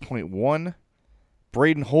makes 6.1.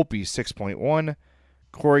 Braden Holtby 6.1.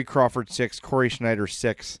 Corey Crawford 6. Corey Schneider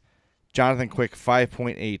 6. Jonathan Quick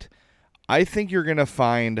 5.8. I think you're going to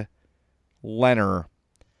find Lehner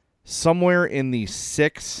somewhere in the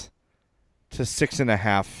 6 to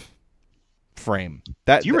 6.5 frame.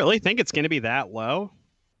 Do you really think it's going to be that low?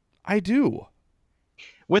 I do.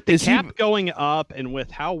 With the cap going up and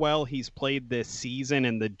with how well he's played this season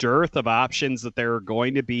and the dearth of options that there are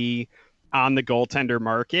going to be on the goaltender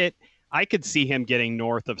market, I could see him getting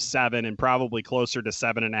north of 7 and probably closer to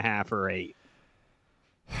 7.5 or 8.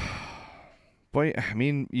 Boy, I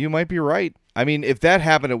mean, you might be right. I mean, if that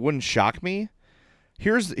happened, it wouldn't shock me.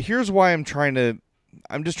 Here's why I'm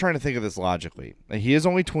just trying to think of this logically. He is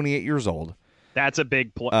only 28 years old. That's a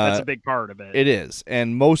big part of it. It is.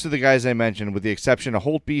 And most of the guys I mentioned, with the exception of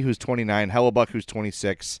Holtby, who's 29, Hellebuck, who's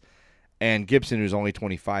 26, and Gibson, who's only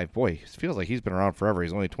 25. Boy, it feels like he's been around forever.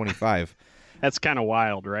 He's only 25. That's kind of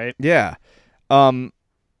wild, right? Yeah.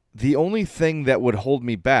 The only thing that would hold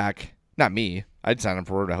me back, not me, I'd sign him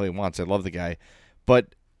for whatever the hell he wants. I love the guy. But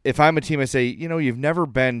if I'm a team, I say, you've never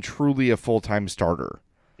been truly a full-time starter.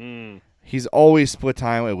 He's always split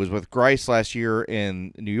time. It was with Greiss last year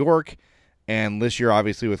in New York, and this year,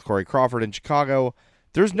 obviously, with Corey Crawford in Chicago.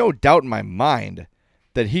 There's no doubt in my mind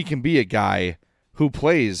that he can be a guy who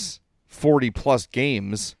plays 40-plus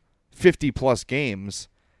games, 50-plus games,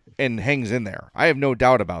 and hangs in there. I have no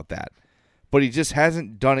doubt about that. But he just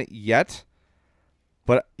hasn't done it yet.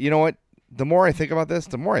 But you know what? The more I think about this,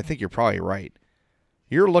 the more I think you're probably right.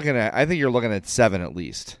 I think you're looking at 7 at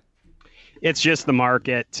least. It's just the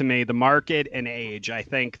market to me, the market and age. I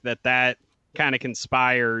think that kind of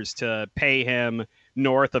conspires to pay him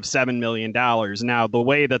north of $7 million. Now, the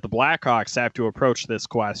way that the Blackhawks have to approach this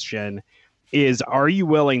question is, are you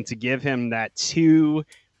willing to give him that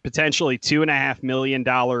potentially $2.5 million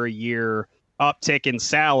a year uptick in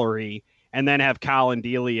salary, and then have Colin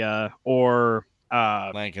Delia or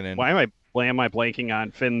Lankinen. Why am I blanking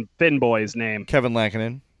on Finn Boy's name? Kevin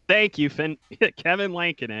Lankinen. Thank you, Kevin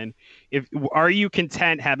Lankinen. Are you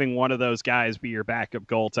content having one of those guys be your backup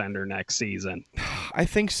goaltender next season? I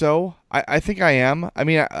think so. I think I am. I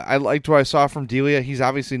mean, I liked what I saw from Delia. He's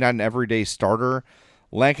obviously not an everyday starter.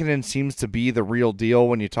 Lankinen seems to be the real deal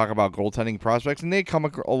when you talk about goaltending prospects, and they come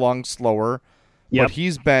along slower. Yep. But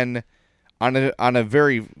he's been on a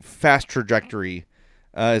very fast trajectory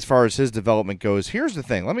as far as his development goes. Here's the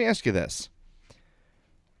thing. Let me ask you this.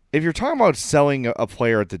 If you're talking about selling a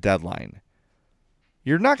player at the deadline,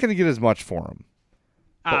 you're not going to get as much for him.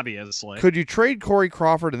 Obviously. Could you trade Corey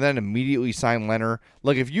Crawford and then immediately sign Lehner?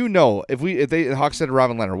 Like, if the Hawks said to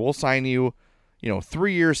Robin Lehner, we'll sign you,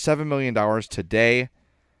 3 years, $7 million today.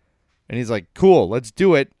 And he's like, cool, let's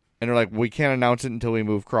do it. And they're like, we can't announce it until we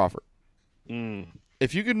move Crawford.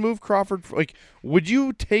 If you could move Crawford, would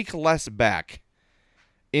you take less back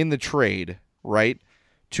in the trade, right,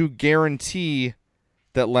 to guarantee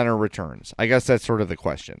that Lehner returns? I guess that's sort of the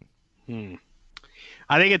question.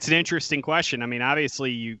 I think it's an interesting question. I mean,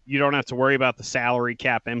 obviously, you don't have to worry about the salary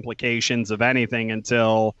cap implications of anything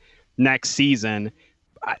until next season.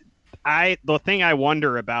 The thing I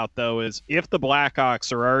wonder about, though, is if the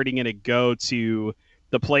Blackhawks are already going to go to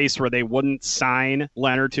the place where they wouldn't sign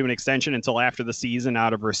Lehner to an extension until after the season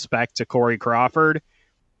out of respect to Corey Crawford,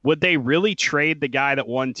 would they really trade the guy that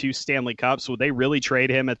won 2 Stanley Cups? Would they really trade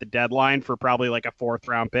him at the deadline for probably like a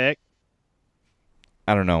 4th-round pick?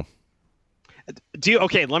 I don't know.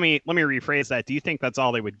 Let me rephrase that. Do you think that's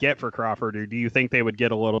all they would get for Crawford, or do you think they would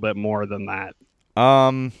get a little bit more than that?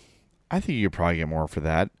 I think you'd probably get more for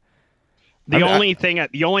that. The only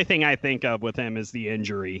thing I think of with him is the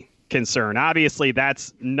injury concern. Obviously,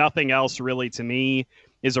 that's nothing else really to me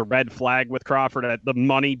is a red flag with Crawford. The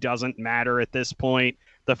money doesn't matter at this point.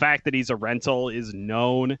 The fact that he's a rental is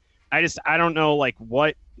known. I don't know, like,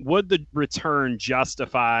 what would the return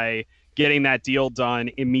justify getting that deal done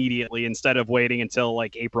immediately instead of waiting until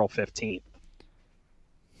like April 15th?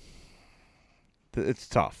 It's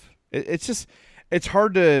tough. It's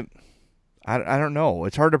hard to, I don't know.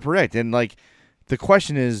 It's hard to predict. And like, the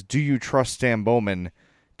question is, do you trust Stan Bowman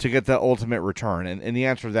to get the ultimate return? And the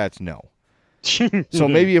answer to that's no. So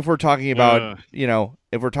maybe if we're talking about,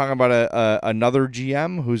 if we're talking about another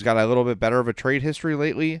GM who's got a little bit better of a trade history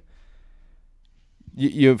lately,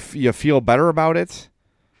 you feel better about it.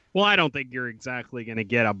 Well, I don't think you're exactly going to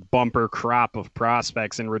get a bumper crop of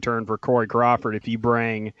prospects in return for Corey Crawford if you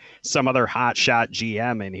bring some other hotshot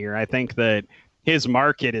GM in here. I think that his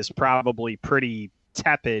market is probably pretty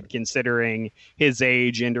tepid considering his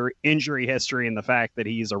age, injury history, and the fact that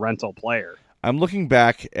he's a rental player. I'm looking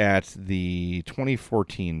back at the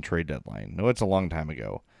 2014 trade deadline. No, it's a long time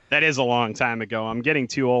ago. That is a long time ago. I'm getting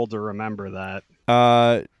too old to remember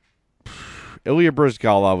that. Ilya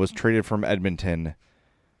Bryzgalov was traded from Edmonton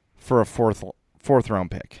for a fourth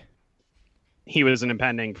round pick. He was an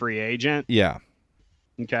impending free agent? Yeah.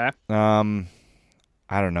 Okay. I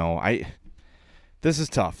don't know. This is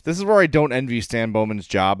tough. This is where I don't envy Stan Bowman's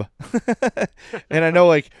job. And I know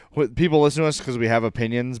like people listen to us because we have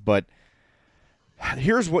opinions, but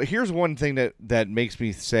here's one thing that makes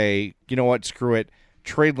me say, you know what, screw it.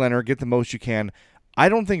 Trade Lehner, get the most you can. I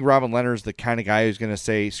don't think Robin Lehner is the kind of guy who's going to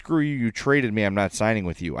say, screw you, you traded me, I'm not signing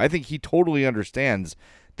with you. I think he totally understands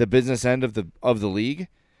the business end of the league.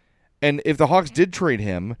 And if the Hawks did trade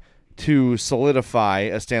him to solidify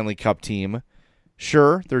a Stanley Cup team,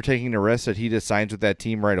 sure, they're taking the risk that he just signs with that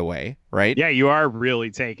team right away, right? Yeah, you are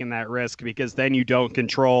really taking that risk because then you don't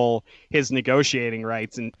control his negotiating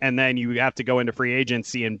rights, and then you have to go into free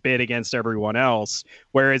agency and bid against everyone else.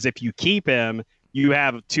 Whereas if you keep him, you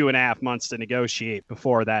have 2.5 months to negotiate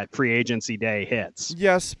before that free agency day hits.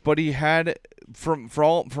 Yes, but he had from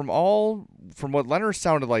what Lehner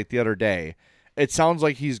sounded like the other day, it sounds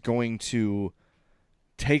like he's going to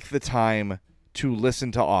take the time to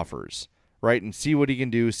listen to offers, right, and see what he can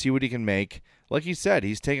do, see what he can make. Like he said,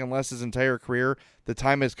 he's taken less his entire career. The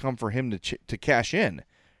time has come for him to cash in,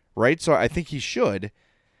 right? So I think he should.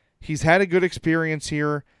 He's had a good experience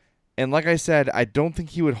here. And like I said, I don't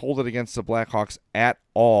think he would hold it against the Blackhawks at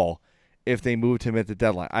all if they moved him at the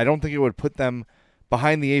deadline. I don't think it would put them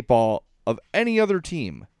behind the 8 ball of any other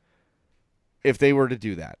team if they were to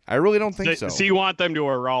do that. I really don't think so. So you want them to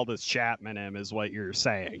Aroldis Chapman him is what you're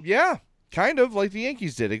saying. Yeah, kind of like the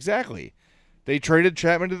Yankees did, exactly. They traded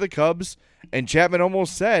Chapman to the Cubs, and Chapman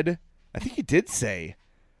almost said, I think he did say,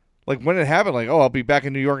 like when it happened, like, oh, I'll be back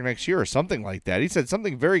in New York next year or something like that. He said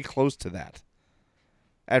something very close to that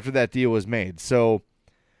after that deal was made. So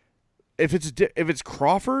if it's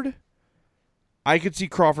Crawford, I could see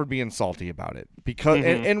Crawford being salty about it because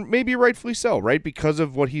and maybe rightfully so, right? Because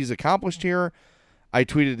of what he's accomplished here. I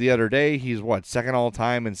tweeted the other day, he's second all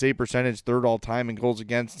time in save percentage, third all time in goals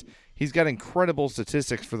against. He's got incredible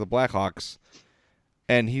statistics for the Blackhawks.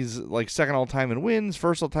 And he's like second all time in wins,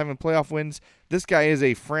 first all time in playoff wins. This guy is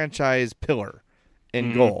a franchise pillar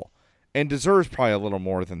in goal and deserves probably a little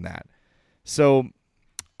more than that. So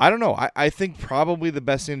I don't know. I think probably the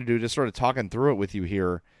best thing to do, just sort of talking through it with you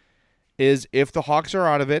here, is if the Hawks are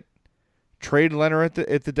out of it, trade Lehner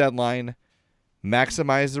at the deadline,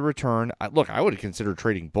 maximize the return. Look, I would consider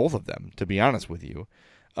trading both of them, to be honest with you.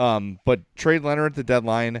 But trade Lehner at the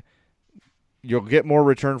deadline, you'll get more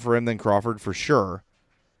return for him than Crawford for sure,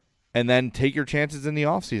 and then take your chances in the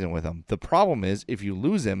offseason with him. The problem is, if you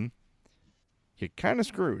lose him, you're kind of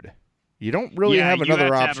screwed. You don't really have another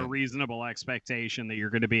option. You have to have a reasonable expectation that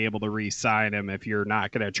you're going to be able to re-sign him if you're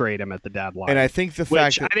not going to trade him at the deadline. And I think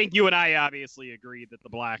I think you and I obviously agree that the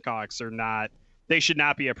Blackhawks they should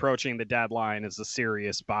not be approaching the deadline as a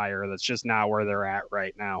serious buyer. That's just not where they're at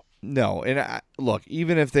right now. No, and look,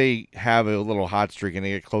 even if they have a little hot streak and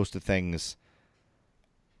they get close to things,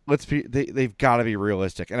 they've got to be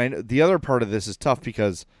realistic. And I know the other part of this is tough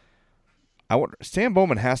because Stan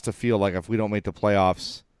Bowman has to feel like if we don't make the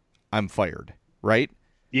playoffs, I'm fired, right?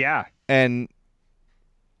 Yeah. And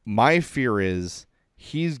my fear is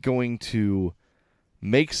he's going to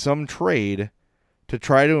make some trade to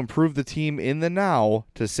try to improve the team in the now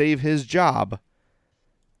to save his job,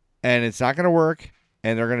 and it's not going to work,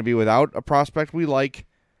 and they're going to be without a prospect we like,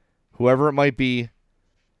 whoever it might be,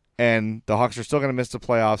 and the Hawks are still going to miss the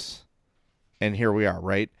playoffs, and here we are,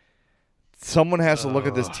 right? Someone has to look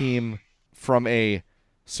at this team from a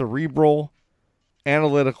cerebral,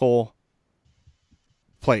 analytical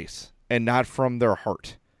place and not from their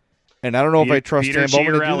heart. And I don't know if I trust Stan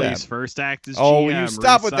Bowman to do that. First act as GM, will you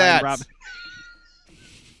stop with that.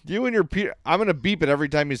 You and your Peter. I'm going to beep it every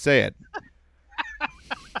time you say it.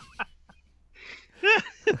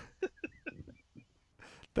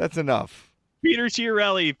 That's enough. Peter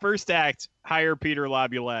Chiarelli, first act, hire Peter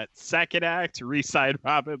Laviolette. Second act, re-sign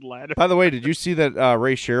Robin Lehner. By the way, did you see that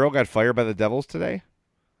Ray Shero got fired by the Devils today?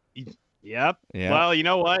 Yep. Yeah. Well, you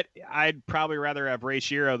know what? I'd probably rather have Ray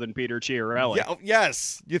Shero than Peter Chiarelli. Yeah,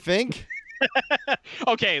 yes. You think?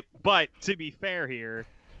 Okay, but to be fair here,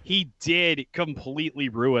 he did completely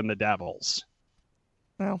ruin the Devils.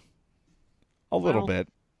 Well, a little bit.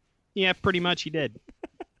 Yeah, pretty much he did.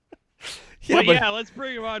 Yeah, but let's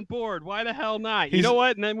bring him on board. Why the hell not? You know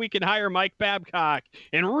what? And then we can hire Mike Babcock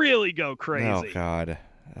and really go crazy. Oh, God.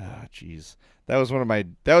 Oh, jeez. That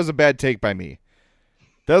was a bad take by me.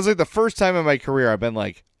 That was like the first time in my career I've been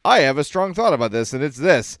like, I have a strong thought about this, and it's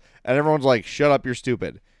this. And everyone's like, shut up, you're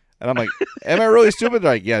stupid. And I'm like, am I really stupid?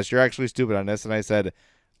 They're like, yes, you're actually stupid on this. And I said,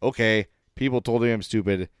 okay, people told me I'm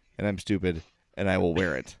stupid, and I will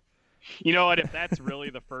wear it. You know what? If that's really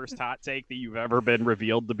the first hot take that you've ever been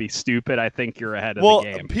revealed to be stupid, I think you're ahead of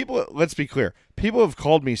the game. People, let's be clear. People have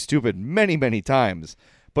called me stupid many, many times,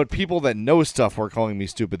 but people that know stuff were calling me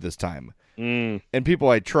stupid this time. And people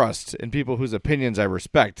I trust and people whose opinions I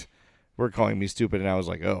respect were calling me stupid, and I was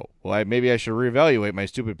like, oh, well, maybe I should reevaluate my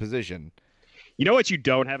stupid position. You know what you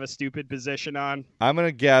don't have a stupid position on? I'm going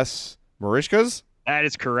to guess Marishka's? That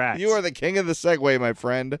is correct. You are the king of the segue, my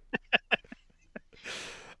friend.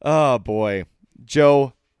 Oh, boy.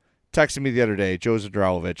 Joe texted me the other day, Joe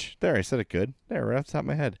Zadralovich. There, I said it good. There, right off the top of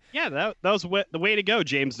my head. Yeah, that was the way to go,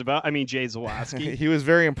 Jay Zawoski. He was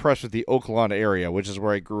very impressed with the Oaklawn area, which is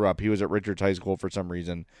where I grew up. He was at Richards High School for some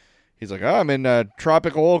reason. He's like, I'm in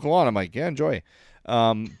tropical Oaklawn. I'm like, yeah, enjoy.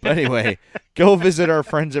 But anyway, go visit our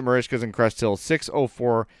friends at Marishka's in Crest Hill,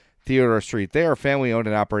 604 Theodore Street. They are family-owned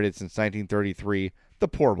and operated since 1933. The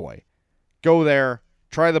Poor Boy. Go there.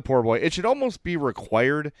 Try the Poor Boy. It should almost be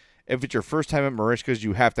required. If it's your first time at Marishka's,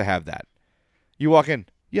 you have to have that. You walk in,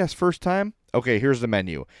 yes, first time? Okay, here's the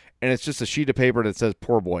menu. And it's just a sheet of paper that says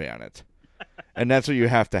Poor Boy on it. And that's what you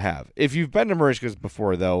have to have. If you've been to Marishka's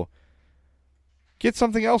before, though, get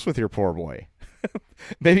something else with your Poor Boy.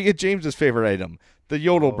 Maybe get James's favorite item, the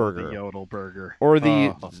Yodel Burger. The Yodel Burger. Or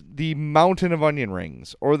the mountain of onion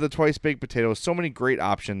rings. Or the twice baked potatoes. So many great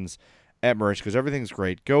options at Marishka's. Everything's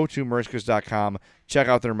great. Go to marishkas.com. Check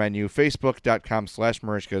out their menu.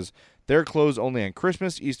 Facebook.com/Marishkas. They're closed only on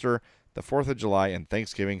Christmas, Easter, the 4th of July, and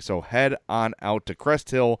Thanksgiving. So head on out to Crest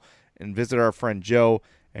Hill and visit our friend Joe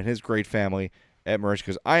and his great family at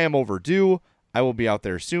Marishka's. I am overdue. I will be out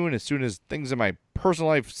there soon as things in my personal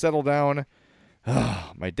life settle down.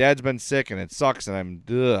 My dad's been sick, and it sucks, and I'm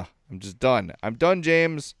just done. I'm done,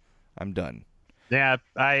 James. I'm done. Yeah,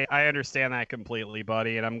 I understand that completely,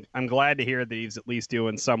 buddy, and I'm glad to hear that he's at least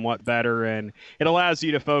doing somewhat better, and it allows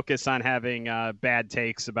you to focus on having bad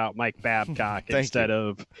takes about Mike Babcock instead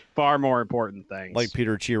of far more important things. Like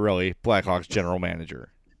Peter Chiarelli, Blackhawks general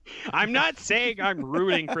manager. I'm not saying I'm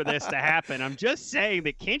rooting for this to happen. I'm just saying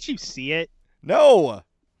that can't you see it? No.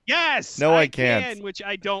 Yes. No, I can't. Which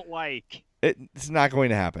I don't like. It's not going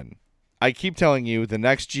to happen. I keep telling you, the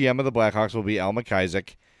next GM of the Blackhawks will be Al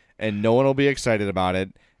McIsaac. And no one will be excited about it,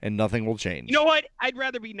 and nothing will change. You know what? I'd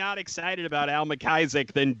rather be not excited about Al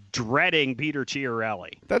McIsaac than dreading Peter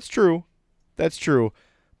Chiarelli. That's true.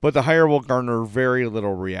 But the hire will garner very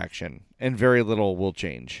little reaction, and very little will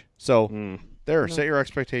change. So, set your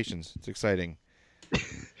expectations. It's exciting.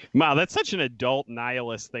 Wow, that's such an adult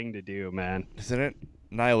nihilist thing to do, man. Isn't it?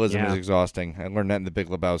 Nihilism is exhausting. I learned that in The Big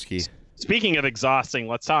Lebowski. Speaking of exhausting,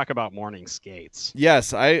 let's talk about morning skates.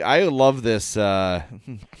 Yes, I love this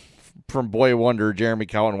from Boy Wonder, Jeremy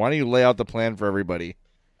Colliton. Why don't you lay out the plan for everybody?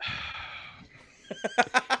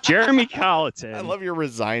 Jeremy Colliton. I love your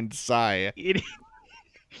resigned sigh.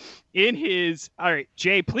 All right,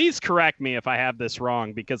 Jay, please correct me if I have this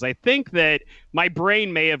wrong, because I think that my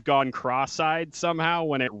brain may have gone cross-eyed somehow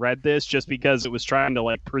when it read this, just because it was trying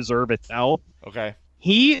to preserve its health. Okay.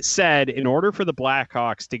 He said in order for the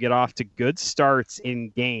Blackhawks to get off to good starts in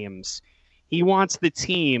games, he wants the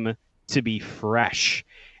team to be fresh.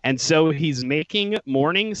 And so he's making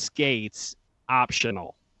morning skates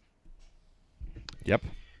optional. Yep.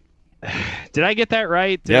 Did I get that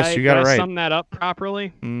right? Yes, you got it right. Did I sum that up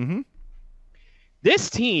properly? Mm-hmm. This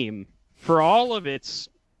team, for all of its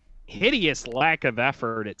hideous lack of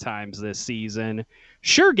effort at times this season,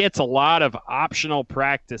 sure gets a lot of optional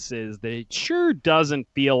practices that it sure doesn't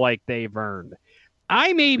feel like they've earned.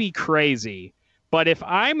 I may be crazy, but if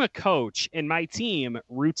I'm a coach and my team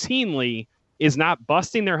routinely is not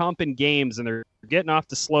busting their hump in games and they're getting off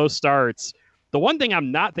to slow starts, The one thing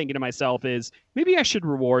I'm not thinking to myself is maybe I should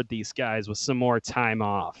reward these guys with some more time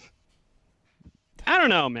off. I don't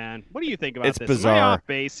know, man. What do you think about it's this? Bizarre. Am I off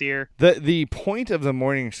base here? The point of the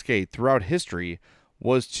morning skate throughout history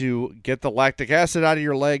was to get the lactic acid out of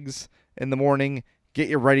your legs in the morning, get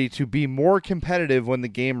you ready to be more competitive when the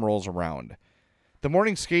game rolls around. The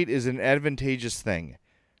morning skate is an advantageous thing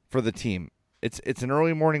for the team. It's an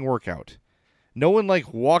early morning workout. No one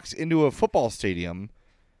walks into a football stadium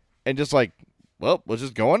and just well, let's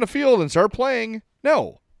just go on the field and start playing.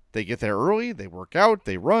 No. They get there early, they work out,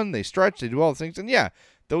 they run, they stretch, they do all the things. And yeah,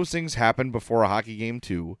 those things happen before a hockey game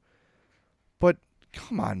too. But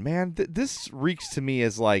come on, man. This reeks to me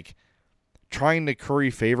as trying to curry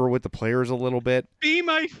favor with the players a little bit. Be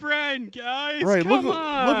my friend, guys. Right, Come look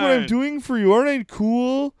on. what I'm doing for you. Aren't I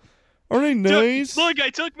cool? Aren't I nice? Look, I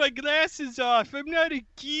took my glasses off. I'm not a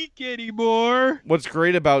geek anymore. What's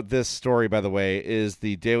great about this story, by the way, is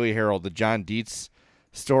the Daily Herald, the John Dietz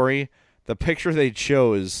story. The picture they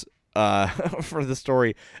chose for the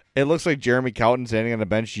story, it looks like Jeremy Colliton standing on a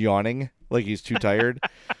bench yawning like he's too tired.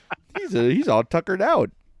 He's all tuckered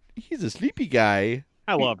out. He's a sleepy guy.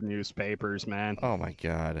 I love newspapers, man. Oh, my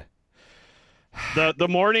God. The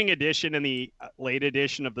morning edition and the late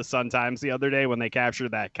edition of the Sun-Times the other day when they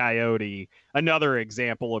captured that coyote, another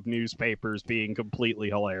example of newspapers being completely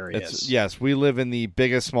hilarious. Yes, we live in the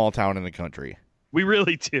biggest small town in the country. We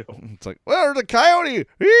really do. It's where's the coyote?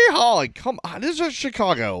 Hee-haw! Come on, this is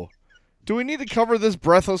Chicago. Do we need to cover this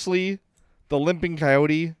breathlessly? The limping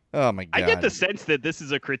coyote? Oh, my God. I get the sense that this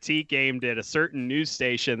is a critique aimed at a certain news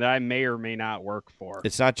station that I may or may not work for.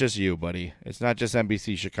 It's not just you, buddy. It's not just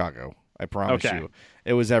NBC Chicago. I promise you.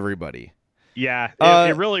 It was everybody. Yeah,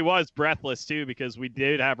 it really was breathless, too, because we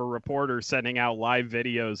did have a reporter sending out live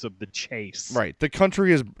videos of the chase. Right. The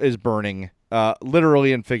country is burning,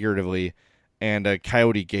 literally and figuratively, and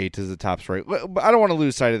Coyote Gate is the top story. I don't want to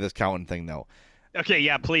lose sight of this Colliton thing, though. Okay,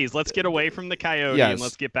 yeah, please. Let's get away from the coyote and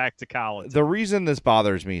let's get back to Colliton. The reason this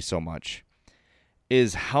bothers me so much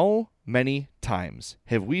is how many times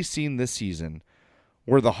have we seen this season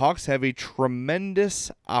where the Hawks have a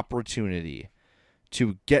tremendous opportunity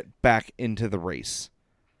to get back into the race.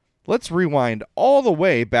 Let's rewind all the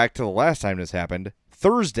way back to the last time this happened,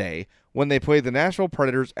 Thursday, when they played the Nashville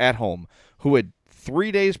Predators at home, who had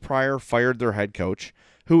 3 days prior fired their head coach,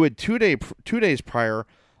 who had 2 days prior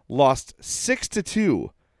lost 6-2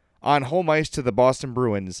 on home ice to the Boston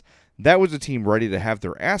Bruins. That was a team ready to have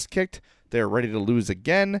their ass kicked. They were ready to lose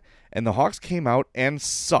again, and the Hawks came out and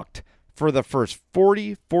sucked for the first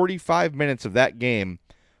 45 minutes of that game,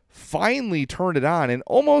 finally turned it on, and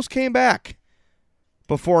almost came back.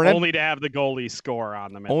 Only to have the goalie score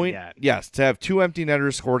on them at the end. Yes, to have 2 empty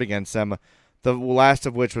netters scored against them, the last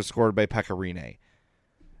of which was scored by Pecorine.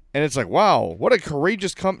 And it's wow, what a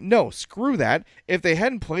courageous No, screw that. If they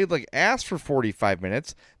hadn't played like ass for 45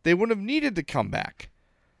 minutes, they wouldn't have needed to come back.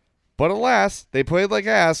 But alas, they played like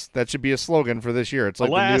ass. That should be a slogan for this year. It's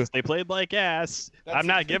alas, they played like ass. I'm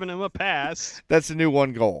not giving them a pass. That's the new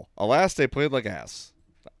one goal. Alas, they played like ass.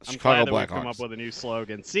 Chicago Blackhawks. Come up with a new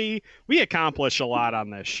slogan. See, we accomplish a lot on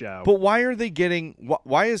this show. But why are they getting?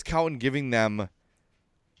 Why is Colliton giving them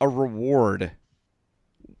a reward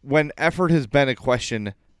when effort has been a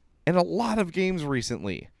question in a lot of games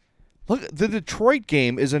recently? Look, the Detroit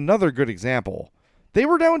game is another good example. They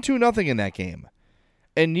were down 2-0 in that game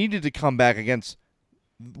and needed to come back against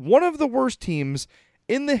one of the worst teams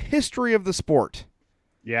in the history of the sport.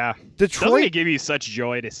 Yeah. Detroit. Doesn't it give you such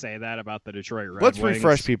joy to say that about the Detroit Red Wings? Let's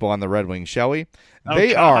refresh people on the Red Wings, shall we? Oh,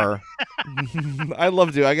 they God. are. I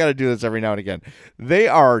love to. I got to do this every now and again. They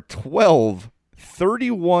are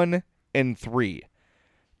 12-31-3.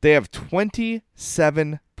 They have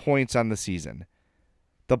 27 points on the season.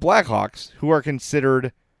 The Blackhawks, who are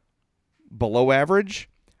considered below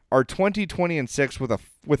average, are 20-20-6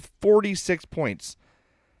 with 46 points.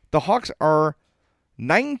 The Hawks are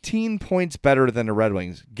 19 points better than the Red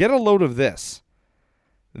Wings. Get a load of this.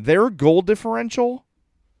 Their goal differential,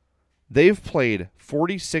 they've played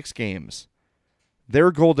 46 games. Their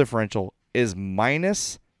goal differential is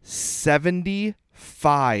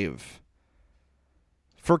 -75.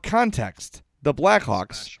 For context, the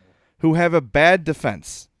Blackhawks, who have a bad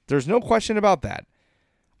defense, there's no question about that,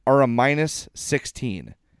 are a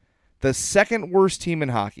 -16. The second worst team in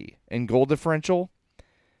hockey in goal differential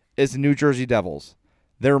is the New Jersey Devils.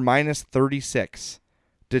 They're -36.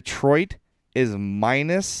 Detroit is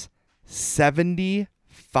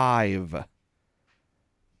 -75.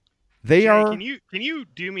 They are. Can you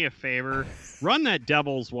do me a favor? Run that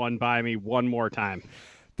Devils one by me one more time.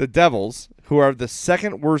 The Devils, who are the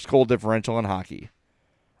second worst goal differential in hockey,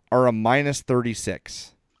 are a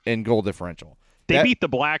 -36 in goal differential. They beat the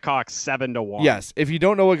Blackhawks 7-1. Yes. If you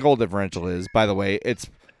don't know what goal differential is, by the way, it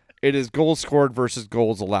is goals scored versus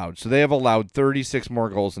goals allowed. So they have allowed 36 more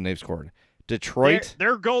goals than they've scored. Detroit,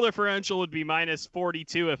 their goal differential would be minus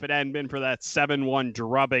 42 if it hadn't been for that 7-1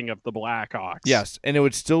 drubbing of the Blackhawks. Yes, and it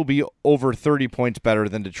would still be over 30 points better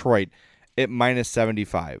than Detroit at minus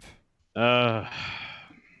 75.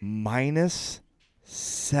 Minus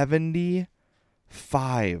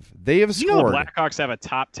 75. They have scored. You know the Blackhawks have a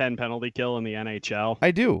top 10 penalty kill in the NHL?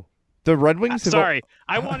 I do. The Red Wings have... Sorry,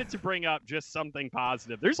 I wanted to bring up just something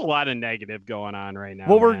positive. There's a lot of negative going on right now.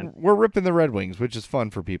 Well, man. we're ripping the Red Wings, which is fun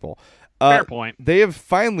for people. Fair point. They have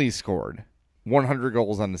finally scored 100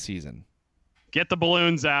 goals on the season. Get the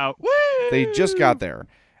balloons out. Woo! They just got there.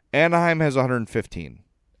 Anaheim has 115.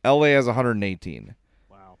 LA has 118.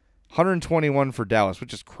 Wow. 121 for Dallas,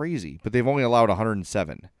 which is crazy, but they've only allowed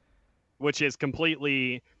 107. Which is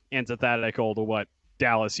completely antithetical to what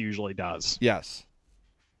Dallas usually does. Yes.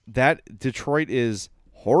 That Detroit is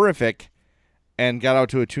horrific and got out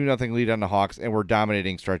to a 2-0 lead on the Hawks, and we're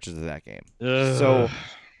dominating stretches of that game. Ugh. So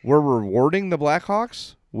we're rewarding the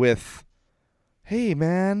Blackhawks with, hey,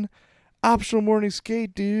 man, optional morning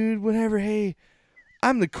skate, dude, whatever. Hey,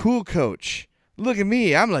 I'm the cool coach. Look at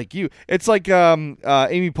me. I'm like you. It's like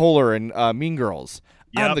Amy Poehler and Mean Girls.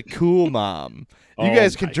 Yep. I'm the cool mom. You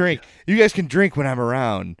guys can drink. God. You guys can drink when I'm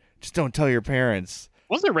around. Just don't tell your parents.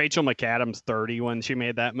 Wasn't Rachel McAdams 30 when she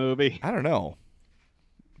made that movie? I don't know.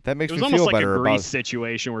 That makes me feel better. It was almost like a Grease about...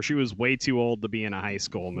 situation where she was way too old to be in a high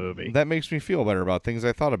school movie. That makes me feel better about things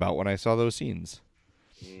I thought about when I saw those scenes.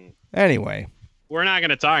 Anyway. We're not going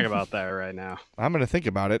to talk about that right now. I'm going to think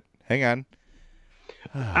about it. Hang on.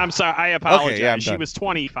 I'm sorry. I apologize. Okay, yeah, she was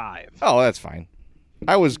 25. Oh, that's fine.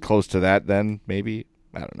 I was close to that then, maybe.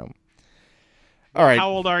 I don't know. All right. How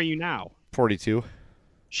old are you now? 42.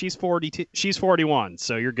 She's 42. She's 41,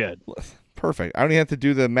 so you're good. Perfect. I don't even have to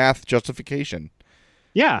do the math justification.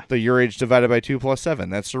 Yeah. The your age divided by 2 plus 7.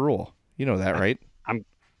 That's the rule. You know that, right?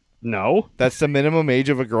 No. That's the minimum age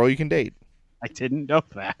of a girl you can date. I didn't know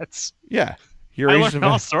that. Yeah. I learned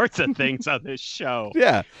all sorts of things on this show.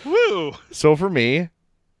 Yeah. Woo. So for me,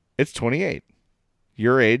 it's 28.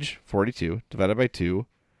 Your age, 42, divided by 2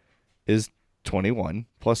 is 21,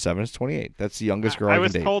 plus 7 is 28. That's the youngest girl I can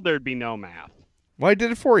date. I was told there'd be no math. Well, I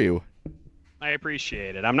did it for you. I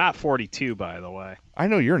appreciate it. I'm not 42, by the way. I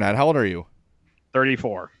know you're not. How old are you?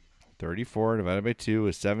 34. 34 divided by 2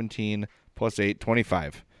 is 17, plus 8,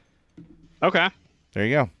 25. Okay. There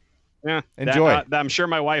you go. Yeah. Enjoy. I'm sure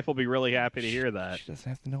my wife will be really happy to hear that. She doesn't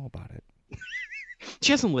have to know about it.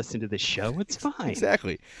 She doesn't listen to the show. It's fine.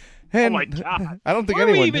 Exactly. And oh, my God. I don't think what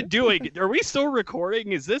anyone... are we even doing? Are we still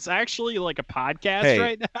recording? Is this actually like a podcast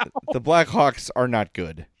right now? The Blackhawks are not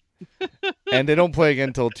good. And they don't play again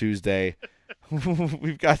until Tuesday.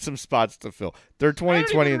 We've got some spots to fill. They're 20,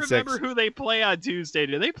 20, and 6. I don't remember who they play on Tuesday.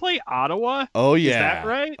 Do they play Ottawa? Oh, yeah. Is that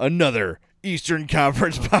right? Another Eastern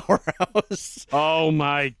Conference powerhouse. Oh,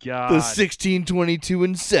 my God. The 16, 22,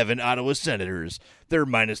 and 7 Ottawa Senators. They're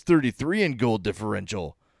minus 33 in goal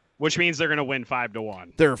differential. Which means they're going to win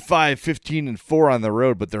 5-1. They're 5, 15, and 4 on the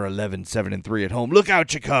road, but they're 11, 7, and 3 at home. Look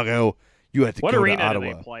out, Chicago. You have to what go to arena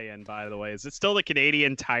Ottawa. do they play in, by the way? Is it still the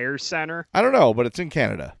Canadian Tire Center? I don't know, but it's in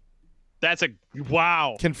Canada. That's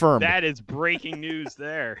wow. Confirmed. That is breaking news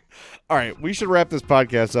there. All right, we should wrap this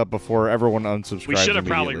podcast up before everyone unsubscribes. We should have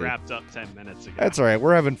probably wrapped up 10 minutes ago. That's all right.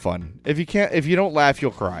 We're having fun. If you don't laugh,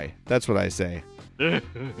 you'll cry. That's what I say. All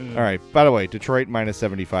right. By the way, Detroit minus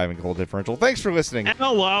 75 in goal differential. Thanks for listening.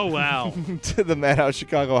 LOL. To the Madhouse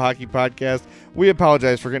Chicago Hockey Podcast. We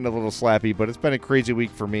apologize for getting a little slappy, but it's been a crazy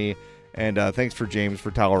week for me. And thanks for James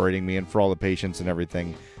for tolerating me and for all the patience and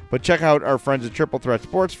everything. But check out our friends at Triple Threat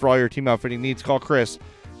Sports for all your team outfitting needs. Call Chris,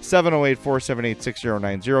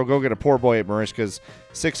 708-478-6090. Go get a poor boy at Marishka's,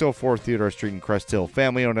 604 Theodore Street in Crest Hill.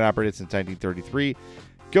 Family owned and operated since 1933.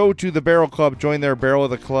 Go to the Barrel Club. Join their Barrel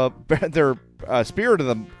of the Club, their Spirit of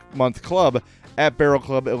the Month Club at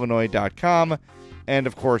barrelclubillinois.com. And,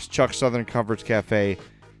 of course, Chuck's Southern Comforts Cafe,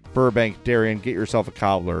 Burbank, Darien. Get yourself a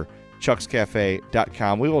cobbler.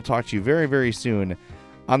 chuckscafe.com. We will talk to you very, very soon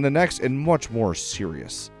on the next and much more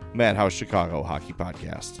serious Madhouse Chicago Hockey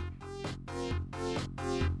Podcast.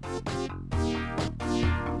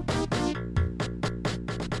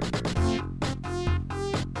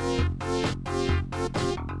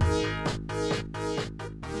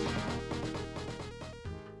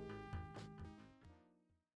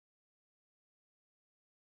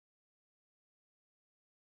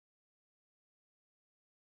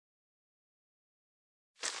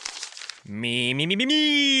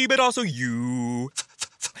 Me, but also you.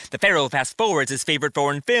 The Pharaoh fast forwards his favorite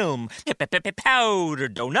foreign film, Powder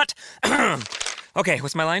Donut. Okay,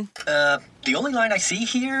 what's my line? The only line I see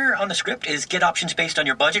here on the script is get options based on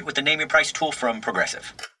your budget with the Name Your Price tool from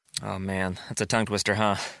Progressive. Oh, man, that's a tongue twister,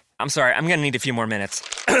 huh? I'm sorry, I'm gonna need a few more minutes.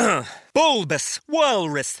 Bulbous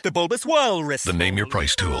Walrus, the Bulbous Walrus. The Name Your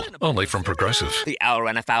Price tool, only from Progressive. The owl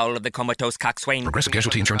ran afoul of the comatose coxswain. Progressive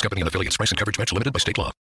Casualty Insurance Company and affiliates. Price and coverage match limited by state law.